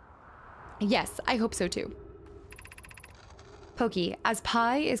 Yes, I hope so too. Pokey, as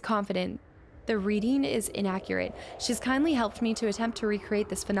Pi is confident the reading is inaccurate, she's kindly helped me to attempt to recreate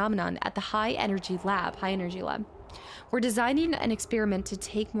this phenomenon at the High Energy Lab. We're designing an experiment to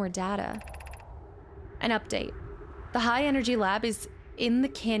take more data. An update. The High Energy Lab is in the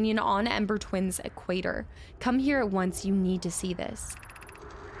canyon on Ember Twin's equator. Come here at once, you need to see this.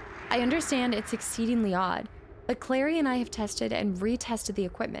 I understand it's exceedingly odd, but Clary and I have tested and retested the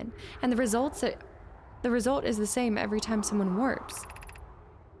equipment, and the result is the same every time someone warps.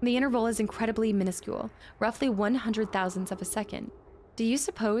 The interval is incredibly minuscule, roughly 100,000ths of a second. Do you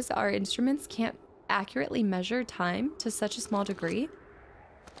suppose our instruments can't accurately measure time to such a small degree?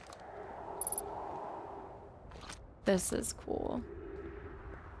 This is cool.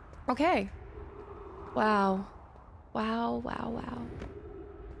 Okay. Wow. Wow, wow, wow.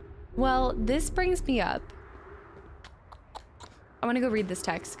 Well, this brings me up. I want to go read this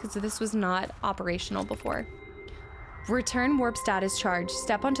text because this was not operational before. Return warp status charge.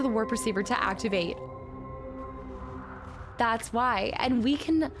 Step onto the warp receiver to activate. That's why. And we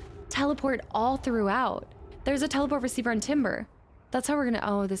can teleport all throughout. There's a teleport receiver on Timber. That's how we're gonna,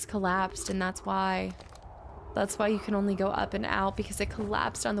 oh, this collapsed and that's why. That's why you can only go up and out because it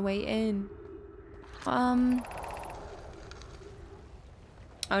collapsed on the way in. Oh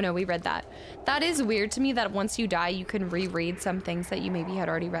no, we read that. That is weird to me that once you die, you can reread some things that you maybe had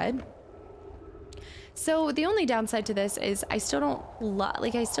already read. So the only downside to this is I still don't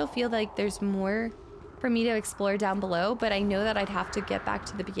like, I still feel like there's more for me to explore down below, but I know that I'd have to get back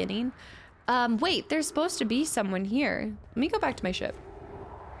to the beginning. Wait, there's supposed to be someone here. Let me go back to my ship.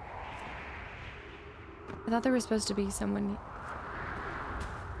 I thought there was supposed to be someone.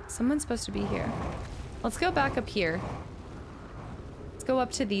 Someone's supposed to be here. Let's go back up here. Let's go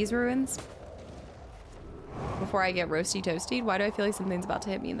up to these ruins before I get roasty toasty. Why do I feel like something's about to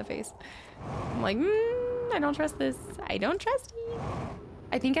hit me in the face? I'm like, I don't trust this. I don't trust you.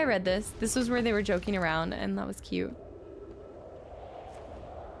 I think I read this. This was where they were joking around, and that was cute.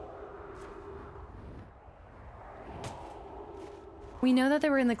 We know that they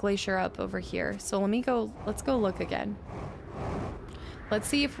were in the glacier up over here, so let's go look again. Let's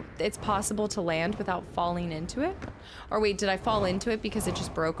see if it's possible to land without falling into it. Or wait, did I fall into it because it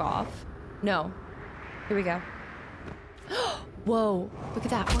just broke off? No. Here we go. Whoa, look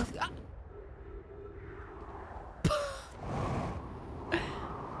at that.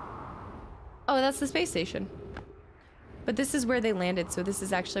 Oh, that's the space station. But this is where they landed, so this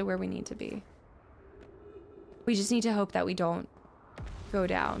is actually where we need to be. We just need to hope that we don't go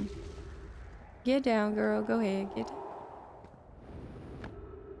down. Get down, girl. Go ahead. Get down.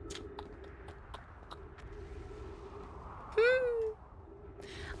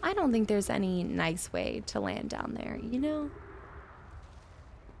 I don't think there's any nice way to land down there, you know?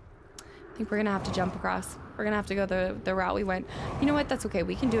 I think we're gonna have to jump across. We're gonna have to go the route we went. You know what? That's okay.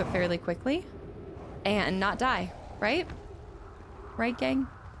 We can do it fairly quickly and not die, right? Right, gang?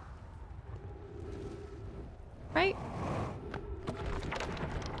 Right?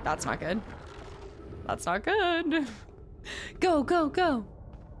 That's not good. That's not good. Go, go, go.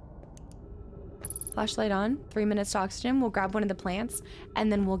 Flashlight on. 3 minutes to oxygen. We'll grab one of the plants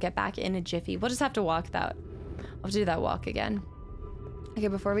and then we'll get back in a jiffy. We'll just have to walk that. I'll have to do that walk again. Okay,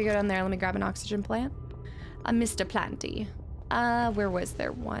 before we go down there, let me grab an oxygen plant. A Mr. Planty. Where was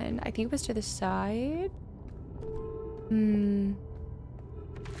there one? I think it was to the side. I'm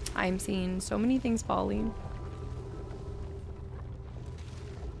seeing so many things falling.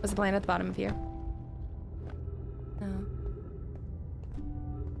 Was the plant at the bottom of here? No.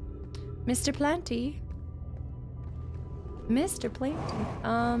 Mr. Planty. Mr. Planty.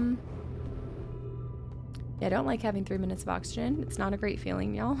 Yeah, I don't like having 3 minutes of oxygen. It's not a great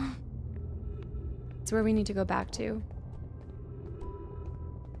feeling, y'all. It's where we need to go back to.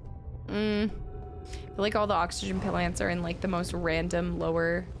 I feel like all the oxygen plants are in like the most random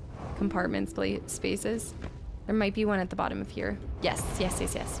lower compartments spaces. There might be one at the bottom of here. Yes, yes,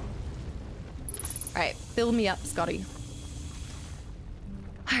 yes, yes. All right, fill me up, Scotty.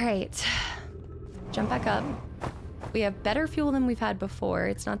 All right, jump back up. We have better fuel than we've had before.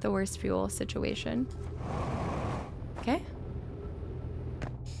 It's not the worst fuel situation. Okay.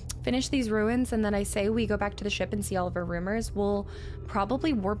 Finish these ruins, and then I say we go back to the ship and see all of our rumors. We'll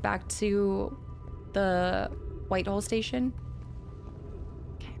probably warp back to the Whitehole station.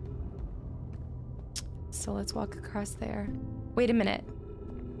 Okay. So let's walk across there. Wait a minute.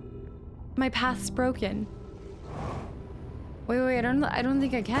 My path's broken. Wait, I don't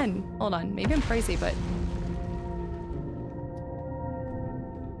think I can. Hold on, maybe I'm crazy, but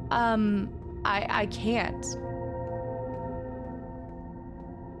I can't.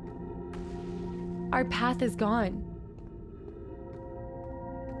 Our path is gone.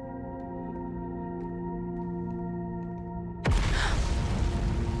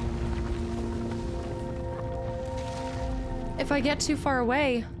 If I get too far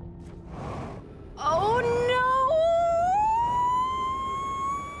away. Oh no!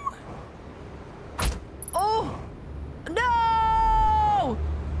 Oh no!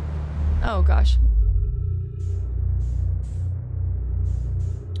 Oh gosh.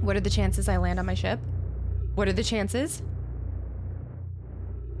 What are the chances I land on my ship? What are the chances?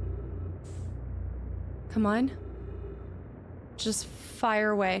 Come on. Just fire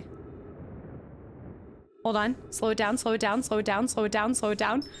away. Hold on. Slow it down, slow it down, slow it down, slow it down, slow it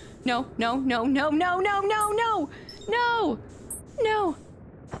down. No, no, no, no, no, no, no, no, no, no.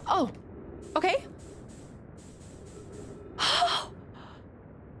 Oh, okay.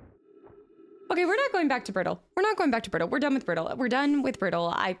 Okay, we're not going back to Brittle. We're not going back to Brittle. We're done with Brittle. We're done with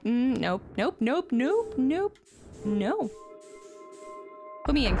Brittle. Nope, nope, nope, nope, nope, no.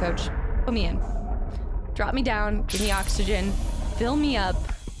 Put me in, coach. Put me in. Drop me down. Give me oxygen. Fill me up.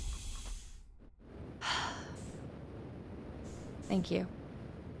 Thank you.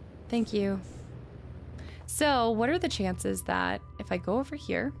 Thank you. So, what are the chances that if I go over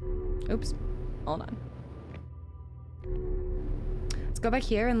here... Oops. Hold on. Let's go back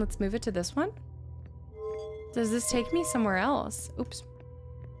here and let's move it to this one. Does this take me somewhere else? Oops.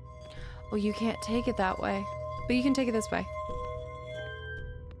 Oh, you can't take it that way. But you can take it this way.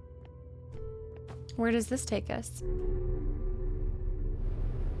 Where does this take us?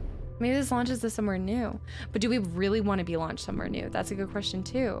 Maybe this launches us somewhere new. But do we really want to be launched somewhere new? That's a good question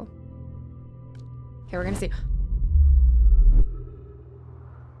too. Okay, we're gonna see.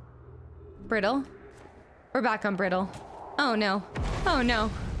 Brittle. We're back on Brittle. Oh no. Oh no.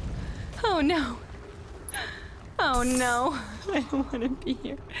 Oh no. Oh no, I don't want to be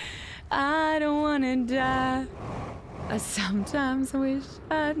here. I don't want to die. I sometimes wish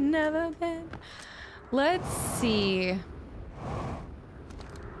I'd never been. Let's see.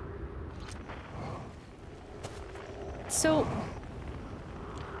 So,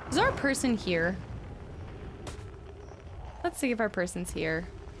 is our person here? Let's see if our person's here.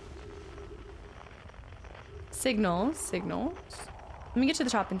 Signals, signals. Let me get to the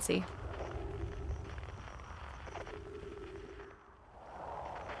top and see.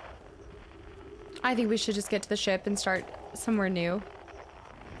 I think we should just get to the ship and start somewhere new.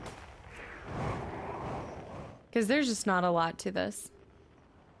 Because there's just not a lot to this.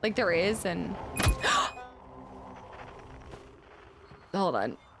 Like there is, and... Hold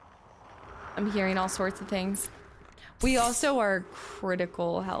on. I'm hearing all sorts of things. We also are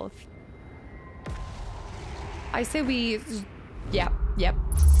critical health. I say we... Yep, yep.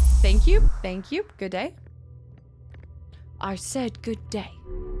 Thank you, thank you. Good day. I said good day.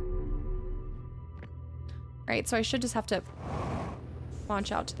 Right, so I should just have to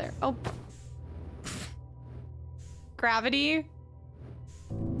launch out to there. Oh. Gravity.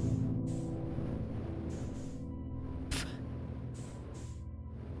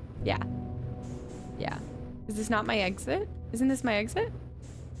 Yeah. Yeah. Is this not my exit? Isn't this my exit?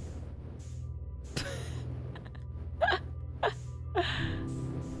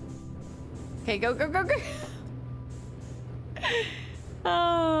 Okay, go, go, go, go.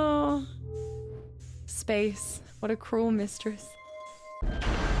 Oh. Space. What a cruel mistress.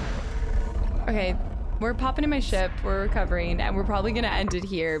 Okay, we're popping in my ship, we're recovering, and we're probably gonna end it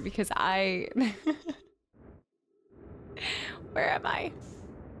here because I... Where am I?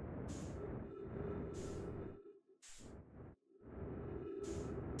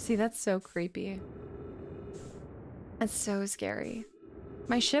 See, that's so creepy. That's so scary.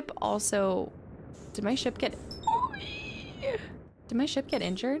 My ship also... Did my ship get... Did my ship get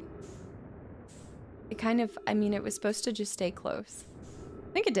injured? It kind of... I mean, it was supposed to just stay close.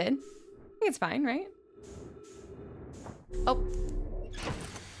 I think it did. I think it's fine, right? Oh.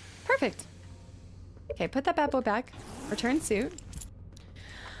 Perfect. Okay, put that bad boy back. Return suit.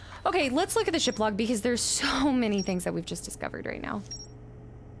 Okay, let's look at the ship log because there's so many things that we've just discovered right now.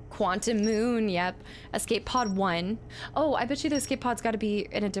 Quantum Moon, yep. Escape Pod 1. Oh, I bet you the escape pod's got to be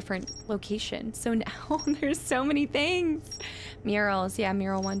in a different location. So now there's so many things. Murals, yeah,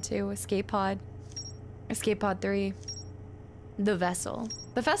 Mural 1, 2. Escape Pod. Escape Pod 3. The Vessel.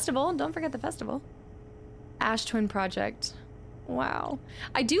 The Festival, don't forget the Festival. Ash Twin Project. Wow.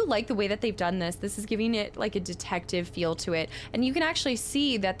 I do like the way that they've done this. This is giving it like a detective feel to it. And you can actually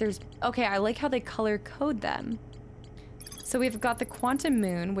see that there's... Okay, I like how they color code them. So we've got the Quantum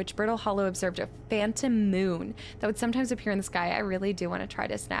Moon, which Brittle Hollow observed a phantom moon that would sometimes appear in the sky. I really do want to try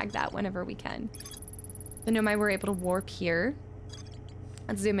to snag that whenever we can. The Nomai were able to warp here.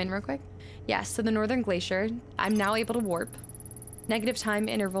 Let's zoom in real quick. Yes, so the Northern Glacier. I'm now able to warp. Negative time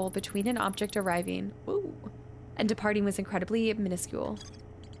interval between an object arriving and departing was incredibly minuscule.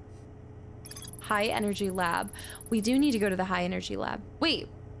 High Energy Lab. We do need to go to the High Energy Lab. Wait,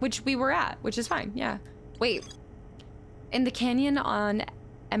 which we were at, which is fine, yeah. Wait. In the canyon on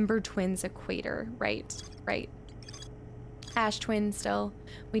Ember Twins Equator, right, right. Ash Twin still,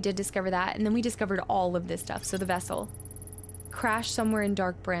 we did discover that. And then we discovered all of this stuff. So the vessel. Crash somewhere in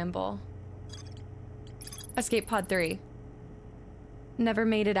Dark Bramble. Escape Pod 3. Never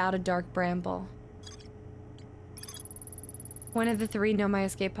made it out of Dark Bramble. One of the 3 Nomai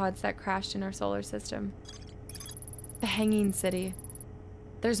escape pods that crashed in our solar system. The Hanging City.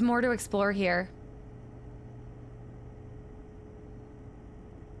 There's more to explore here.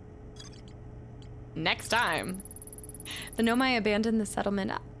 Next time. The Nomai abandoned the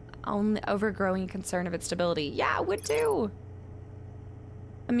settlement on the overgrowing concern of its stability. Yeah, it would too.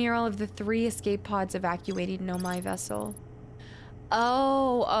 A mural of the 3 escape pods evacuating Nomai vessel.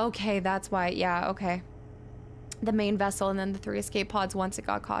 Oh, okay, that's why. Yeah, okay. The main vessel and then the 3 escape pods once it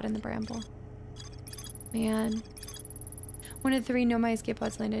got caught in the bramble. Man. One of the 3 Nomai escape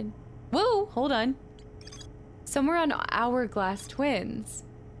pods landed. Whoa, hold on. Somewhere on Hourglass Twins.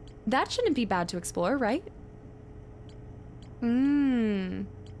 That shouldn't be bad to explore, right?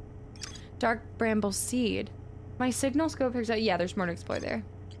 Dark Bramble Seed. My signal scope picks out. Yeah, there's more to explore there.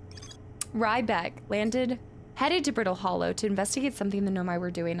 Rybeck landed, headed to Brittle Hollow to investigate something the Nomai were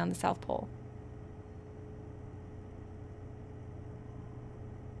doing on the South Pole.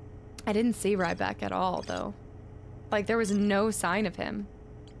 I didn't see Rybeck at all, though. Like, there was no sign of him.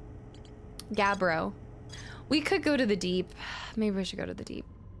 Gabbro. We could go to the deep. Maybe we should go to the deep.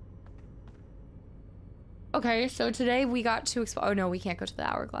 Okay, so today we got to explore. Oh no, we can't go to the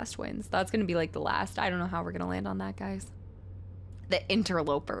Hourglass Twins. That's gonna be like the last. I don't know how we're gonna land on that, guys. The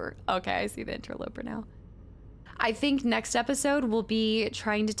Interloper. Okay, I see the Interloper now. I think next episode we'll be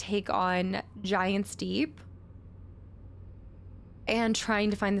trying to take on Giant's Deep. And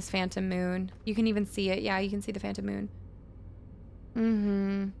trying to find this Phantom Moon. You can even see it. Yeah, you can see the Phantom Moon.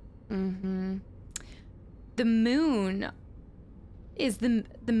 The moon is the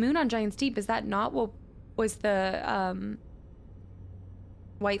moon on Giant's Deep. Is that not what was the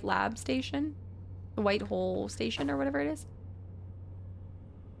White Lab Station? The White Hole Station or whatever it is?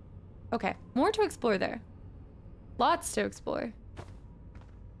 Okay, more to explore there. Lots to explore.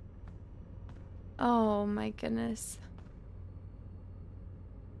 Oh my goodness.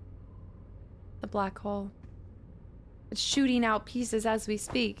 The black hole. It's shooting out pieces as we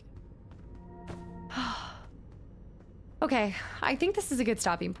speak. Okay, I think this is a good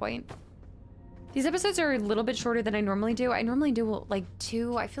stopping point. These episodes are a little bit shorter than I normally do. I normally do like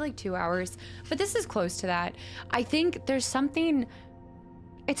I feel like 2 hours, but this is close to that. I think there's something,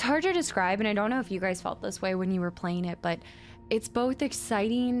 it's hard to describe, and I don't know if you guys felt this way when you were playing it, but it's both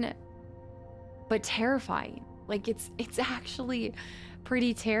exciting but terrifying. Like it's actually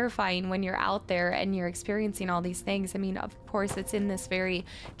pretty terrifying when you're out there and you're experiencing all these things. I mean, of course, it's in this very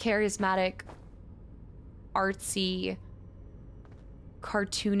charismatic, artsy,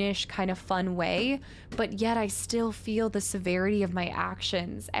 cartoonish kind of fun way, but yet I still feel the severity of my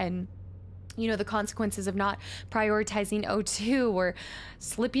actions and, you know, the consequences of not prioritizing O2 or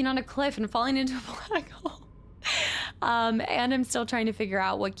slipping on a cliff and falling into a black hole. And I'm still trying to figure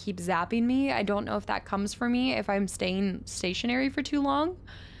out what keeps zapping me. I don't know if that comes from me if I'm staying stationary for too long.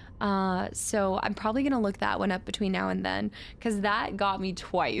 So I'm probably gonna look that one up between now and then, because that got me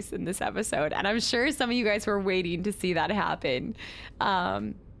twice in this episode, and I'm sure some of you guys were waiting to see that happen.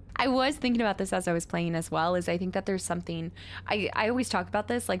 I was thinking about this as I was playing as well, is I think that there's something, I always talk about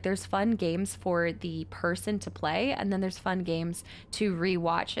this, like there's fun games for the person to play, and then there's fun games to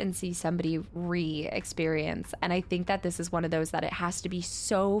rewatch and see somebody re-experience. And I think that this is one of those that it has to be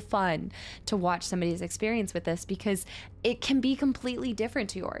so fun to watch somebody's experience with this, because it can be completely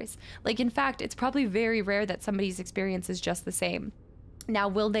different to yours. Like, in fact, it's probably very rare that somebody's experience is just the same. Now,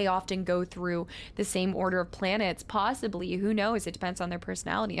 will they often go through the same order of planets? Possibly. Who knows? It depends on their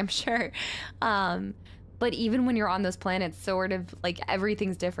personality, I'm sure. But even when you're on those planets, sort of like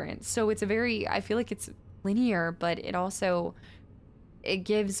everything's different. So it's a very, I feel like it's linear, but it also, it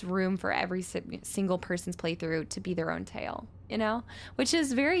gives room for every single person's playthrough to be their own tale, you know? Which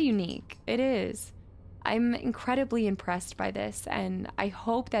is very unique. It is. I'm incredibly impressed by this, and I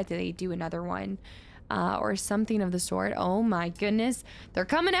hope that they do another one. Or something of the sort. Oh my goodness, they're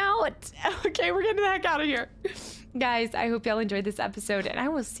coming out. Okay, we're getting the heck out of here. Guys, I hope y'all enjoyed this episode, and I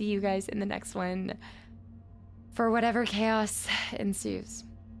will see you guys in the next one for whatever chaos ensues.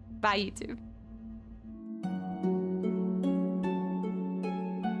 Bye, YouTube.